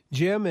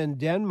 Jim in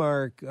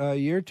Denmark,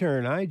 your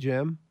turn. Hi,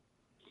 Jim.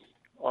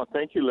 Oh,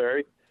 thank you,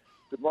 Larry.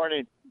 Good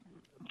morning.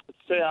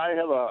 Say I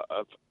have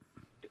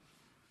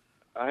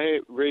I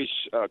raise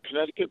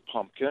Connecticut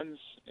pumpkins,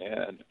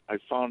 and I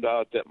found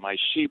out that my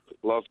sheep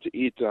love to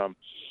eat them,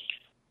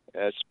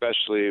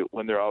 especially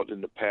when they're out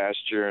in the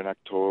pasture in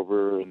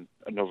October and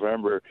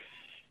November.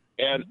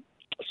 And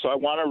so I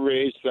want to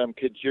raise them.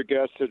 Could your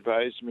guest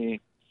advise me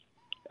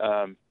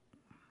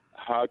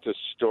how to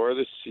store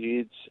the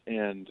seeds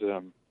and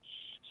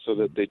so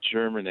that they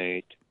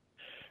germinate?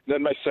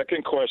 Then my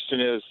second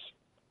question is,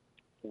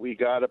 we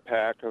got a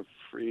pack of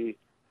free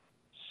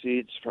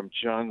seeds from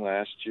Jung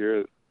last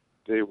year.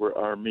 They were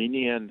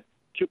Armenian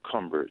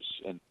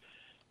cucumbers, and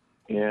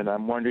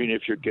I'm wondering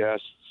if your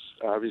guests,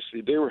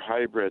 obviously they were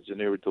hybrids and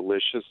they were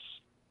delicious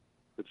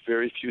with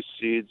very few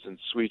seeds and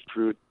sweet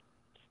fruit.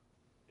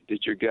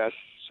 Did your guests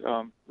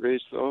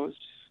raise those?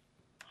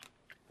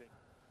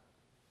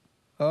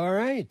 All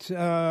right,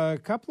 a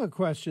couple of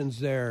questions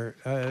there.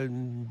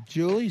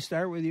 Julie,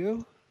 start with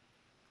you.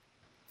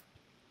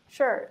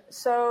 Sure.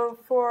 So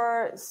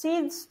for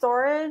seed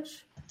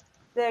storage,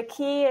 the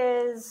key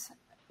is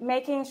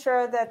making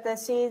sure that the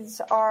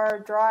seeds are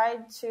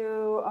dried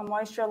to a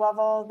moisture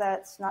level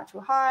that's not too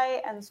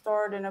high and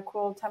stored in a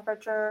cool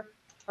temperature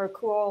or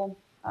cool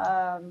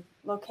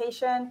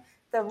location.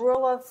 The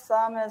rule of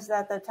thumb is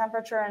that the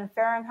temperature in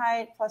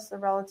Fahrenheit plus the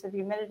relative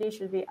humidity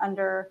should be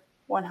under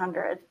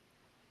 100.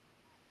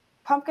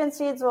 Pumpkin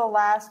seeds will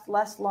last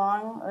less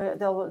long.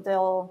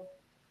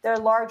 They're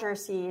larger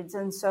seeds,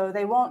 and so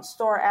they won't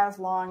store as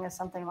long as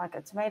something like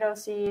a tomato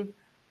seed,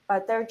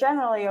 but they're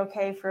generally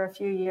okay for a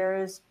few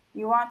years.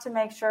 You want to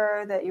make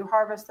sure that you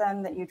harvest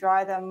them, that you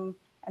dry them,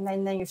 and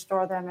then you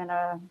store them in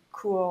a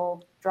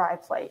cool, dry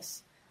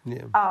place.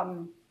 Yeah.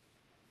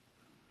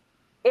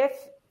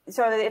 If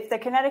the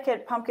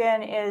Connecticut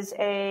pumpkin is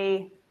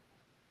a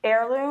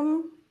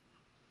heirloom,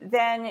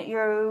 then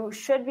you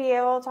should be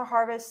able to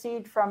harvest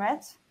seed from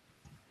it.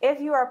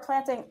 If you are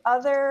planting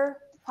other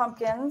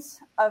pumpkins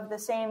of the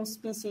same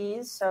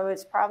species, so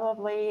it's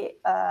probably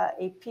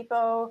a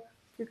Pepo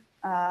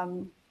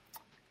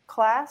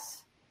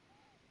class.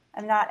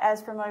 I'm not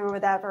as familiar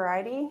with that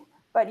variety.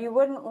 but you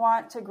wouldn't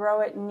want to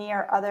grow it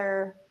near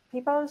other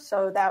peepos.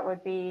 So that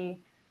would be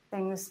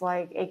things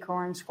like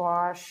acorn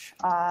squash,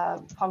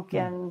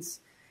 pumpkins.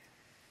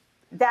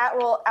 That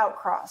will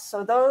outcross.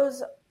 So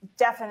those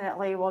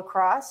definitely will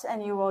cross,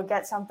 and you will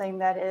get something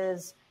that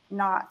is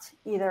not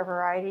either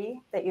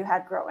variety that you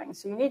had growing.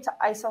 So you need to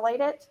isolate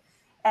it.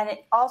 And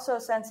it also,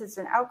 since it's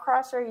an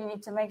outcrosser, you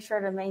need to make sure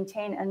to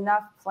maintain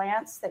enough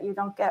plants that you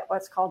don't get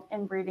what's called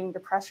inbreeding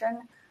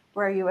depression,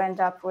 where you end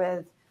up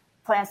with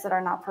plants that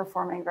are not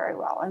performing very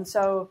well. And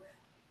so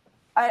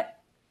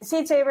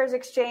Seed Savers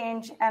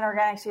Exchange and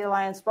Organic Seed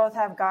Alliance both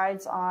have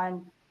guides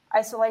on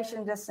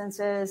isolation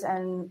distances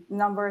and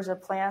numbers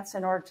of plants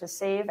in order to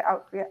save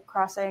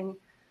outcrossing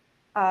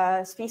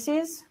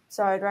species.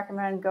 So I'd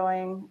recommend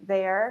going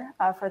there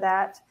for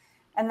that.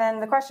 And then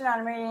the question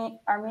on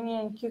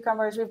Armenian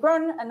cucumbers, we've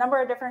grown a number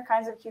of different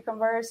kinds of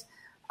cucumbers.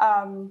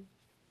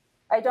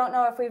 I don't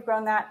know if we've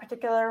grown that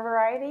particular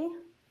variety.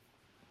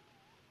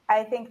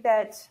 I think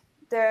that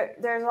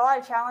there's a lot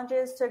of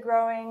challenges to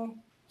growing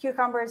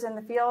cucumbers in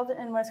the field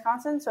in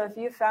Wisconsin. So if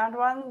you found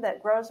one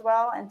that grows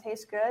well and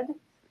tastes good,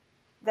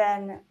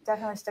 then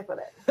definitely stick with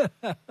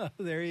it.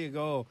 There you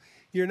go.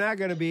 You're not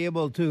going to be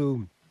able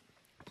to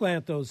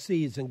plant those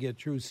seeds and get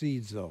true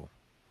seeds, though.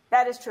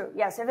 That is true.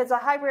 Yes, if it's a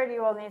hybrid,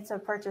 you will need to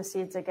purchase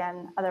seeds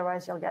again.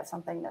 Otherwise, you'll get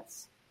something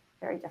that's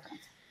very different.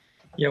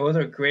 Yeah, what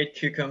a great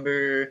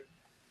cucumber.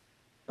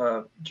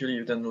 Julie,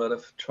 you've done a lot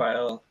of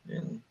trial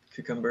in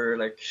cucumber,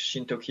 like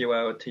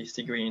Shintokiwa or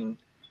Tasty Green,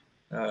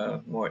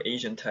 more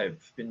Asian type,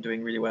 been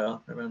doing really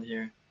well around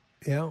here.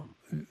 Yeah,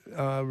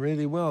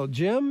 really well.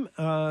 Jim,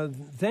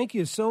 thank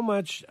you so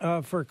much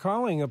for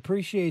calling.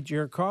 Appreciate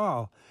your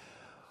call.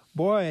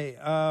 Boy,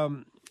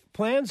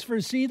 plans for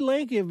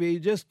SeedLink, if you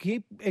just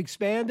keep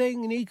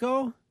expanding,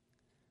 Nico?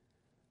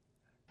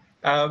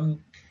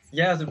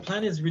 Yeah, the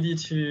plan is really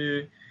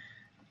to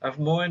have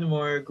more and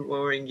more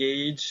grower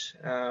engaged,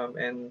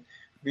 and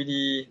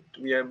really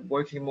we are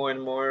working more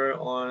and more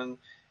on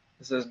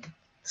the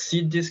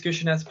seed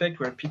discussion aspect,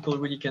 where people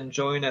really can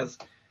join as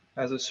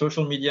a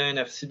social media and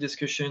have seed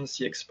discussions,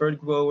 see expert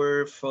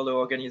grower, follow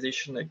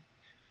organization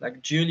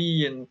like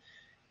Julie, and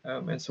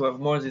so have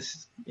more of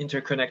this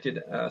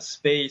interconnected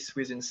space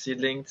within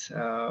SeedLink.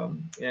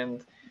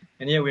 And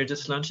yeah, we're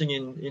just launching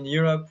in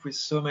Europe with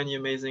so many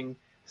amazing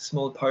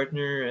small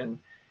partners,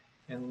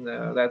 and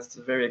that's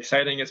very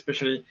exciting,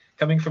 especially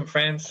coming from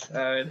France.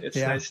 It's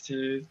nice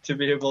to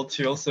be able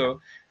to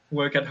also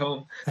work at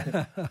home.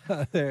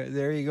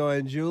 There you go.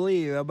 And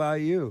Julie, how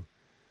about you?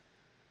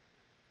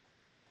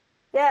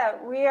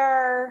 Yeah, we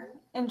are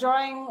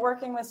enjoying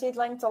working with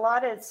SeedLink a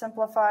lot. It's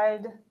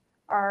simplified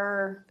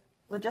our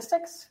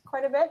logistics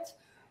quite a bit.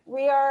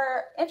 We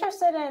are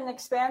interested in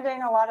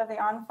expanding a lot of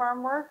the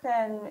on-farm work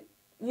and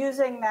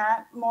using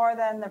that more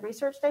than the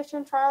research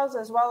station trials,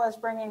 as well as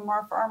bringing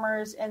more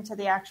farmers into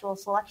the actual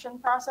selection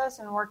process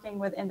and working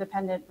with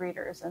independent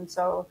breeders. And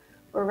so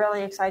we're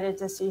really excited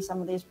to see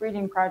some of these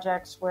breeding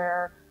projects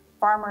where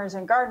farmers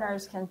and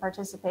gardeners can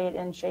participate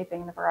in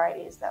shaping the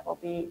varieties that will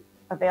be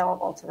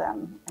available to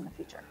them in the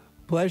future.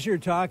 Pleasure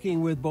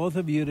talking with both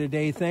of you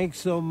today. Thanks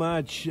so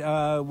much.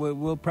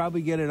 We'll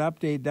probably get an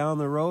update down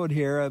the road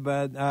here,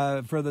 but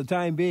for the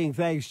time being,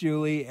 thanks,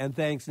 Julie, and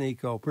thanks,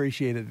 Nico.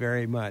 Appreciate it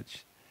very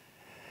much.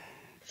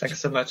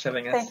 Thanks so much for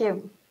having us. Thank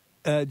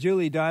you.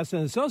 Julie Dawson,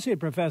 Associate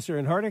Professor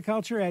in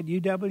Horticulture at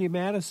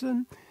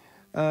UW-Madison.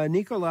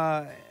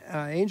 Nicola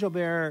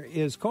Angelbear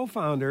is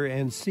co-founder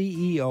and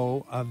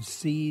CEO of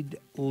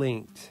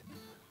SeedLink.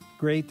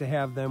 Great to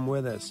have them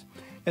with us.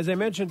 As I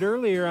mentioned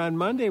earlier, on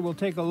Monday, we'll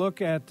take a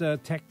look at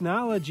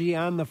technology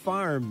on the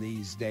farm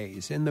these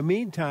days. In the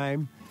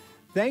meantime,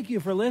 thank you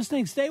for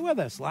listening. Stay with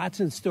us. Lots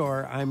in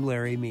store. I'm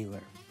Larry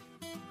Mueller.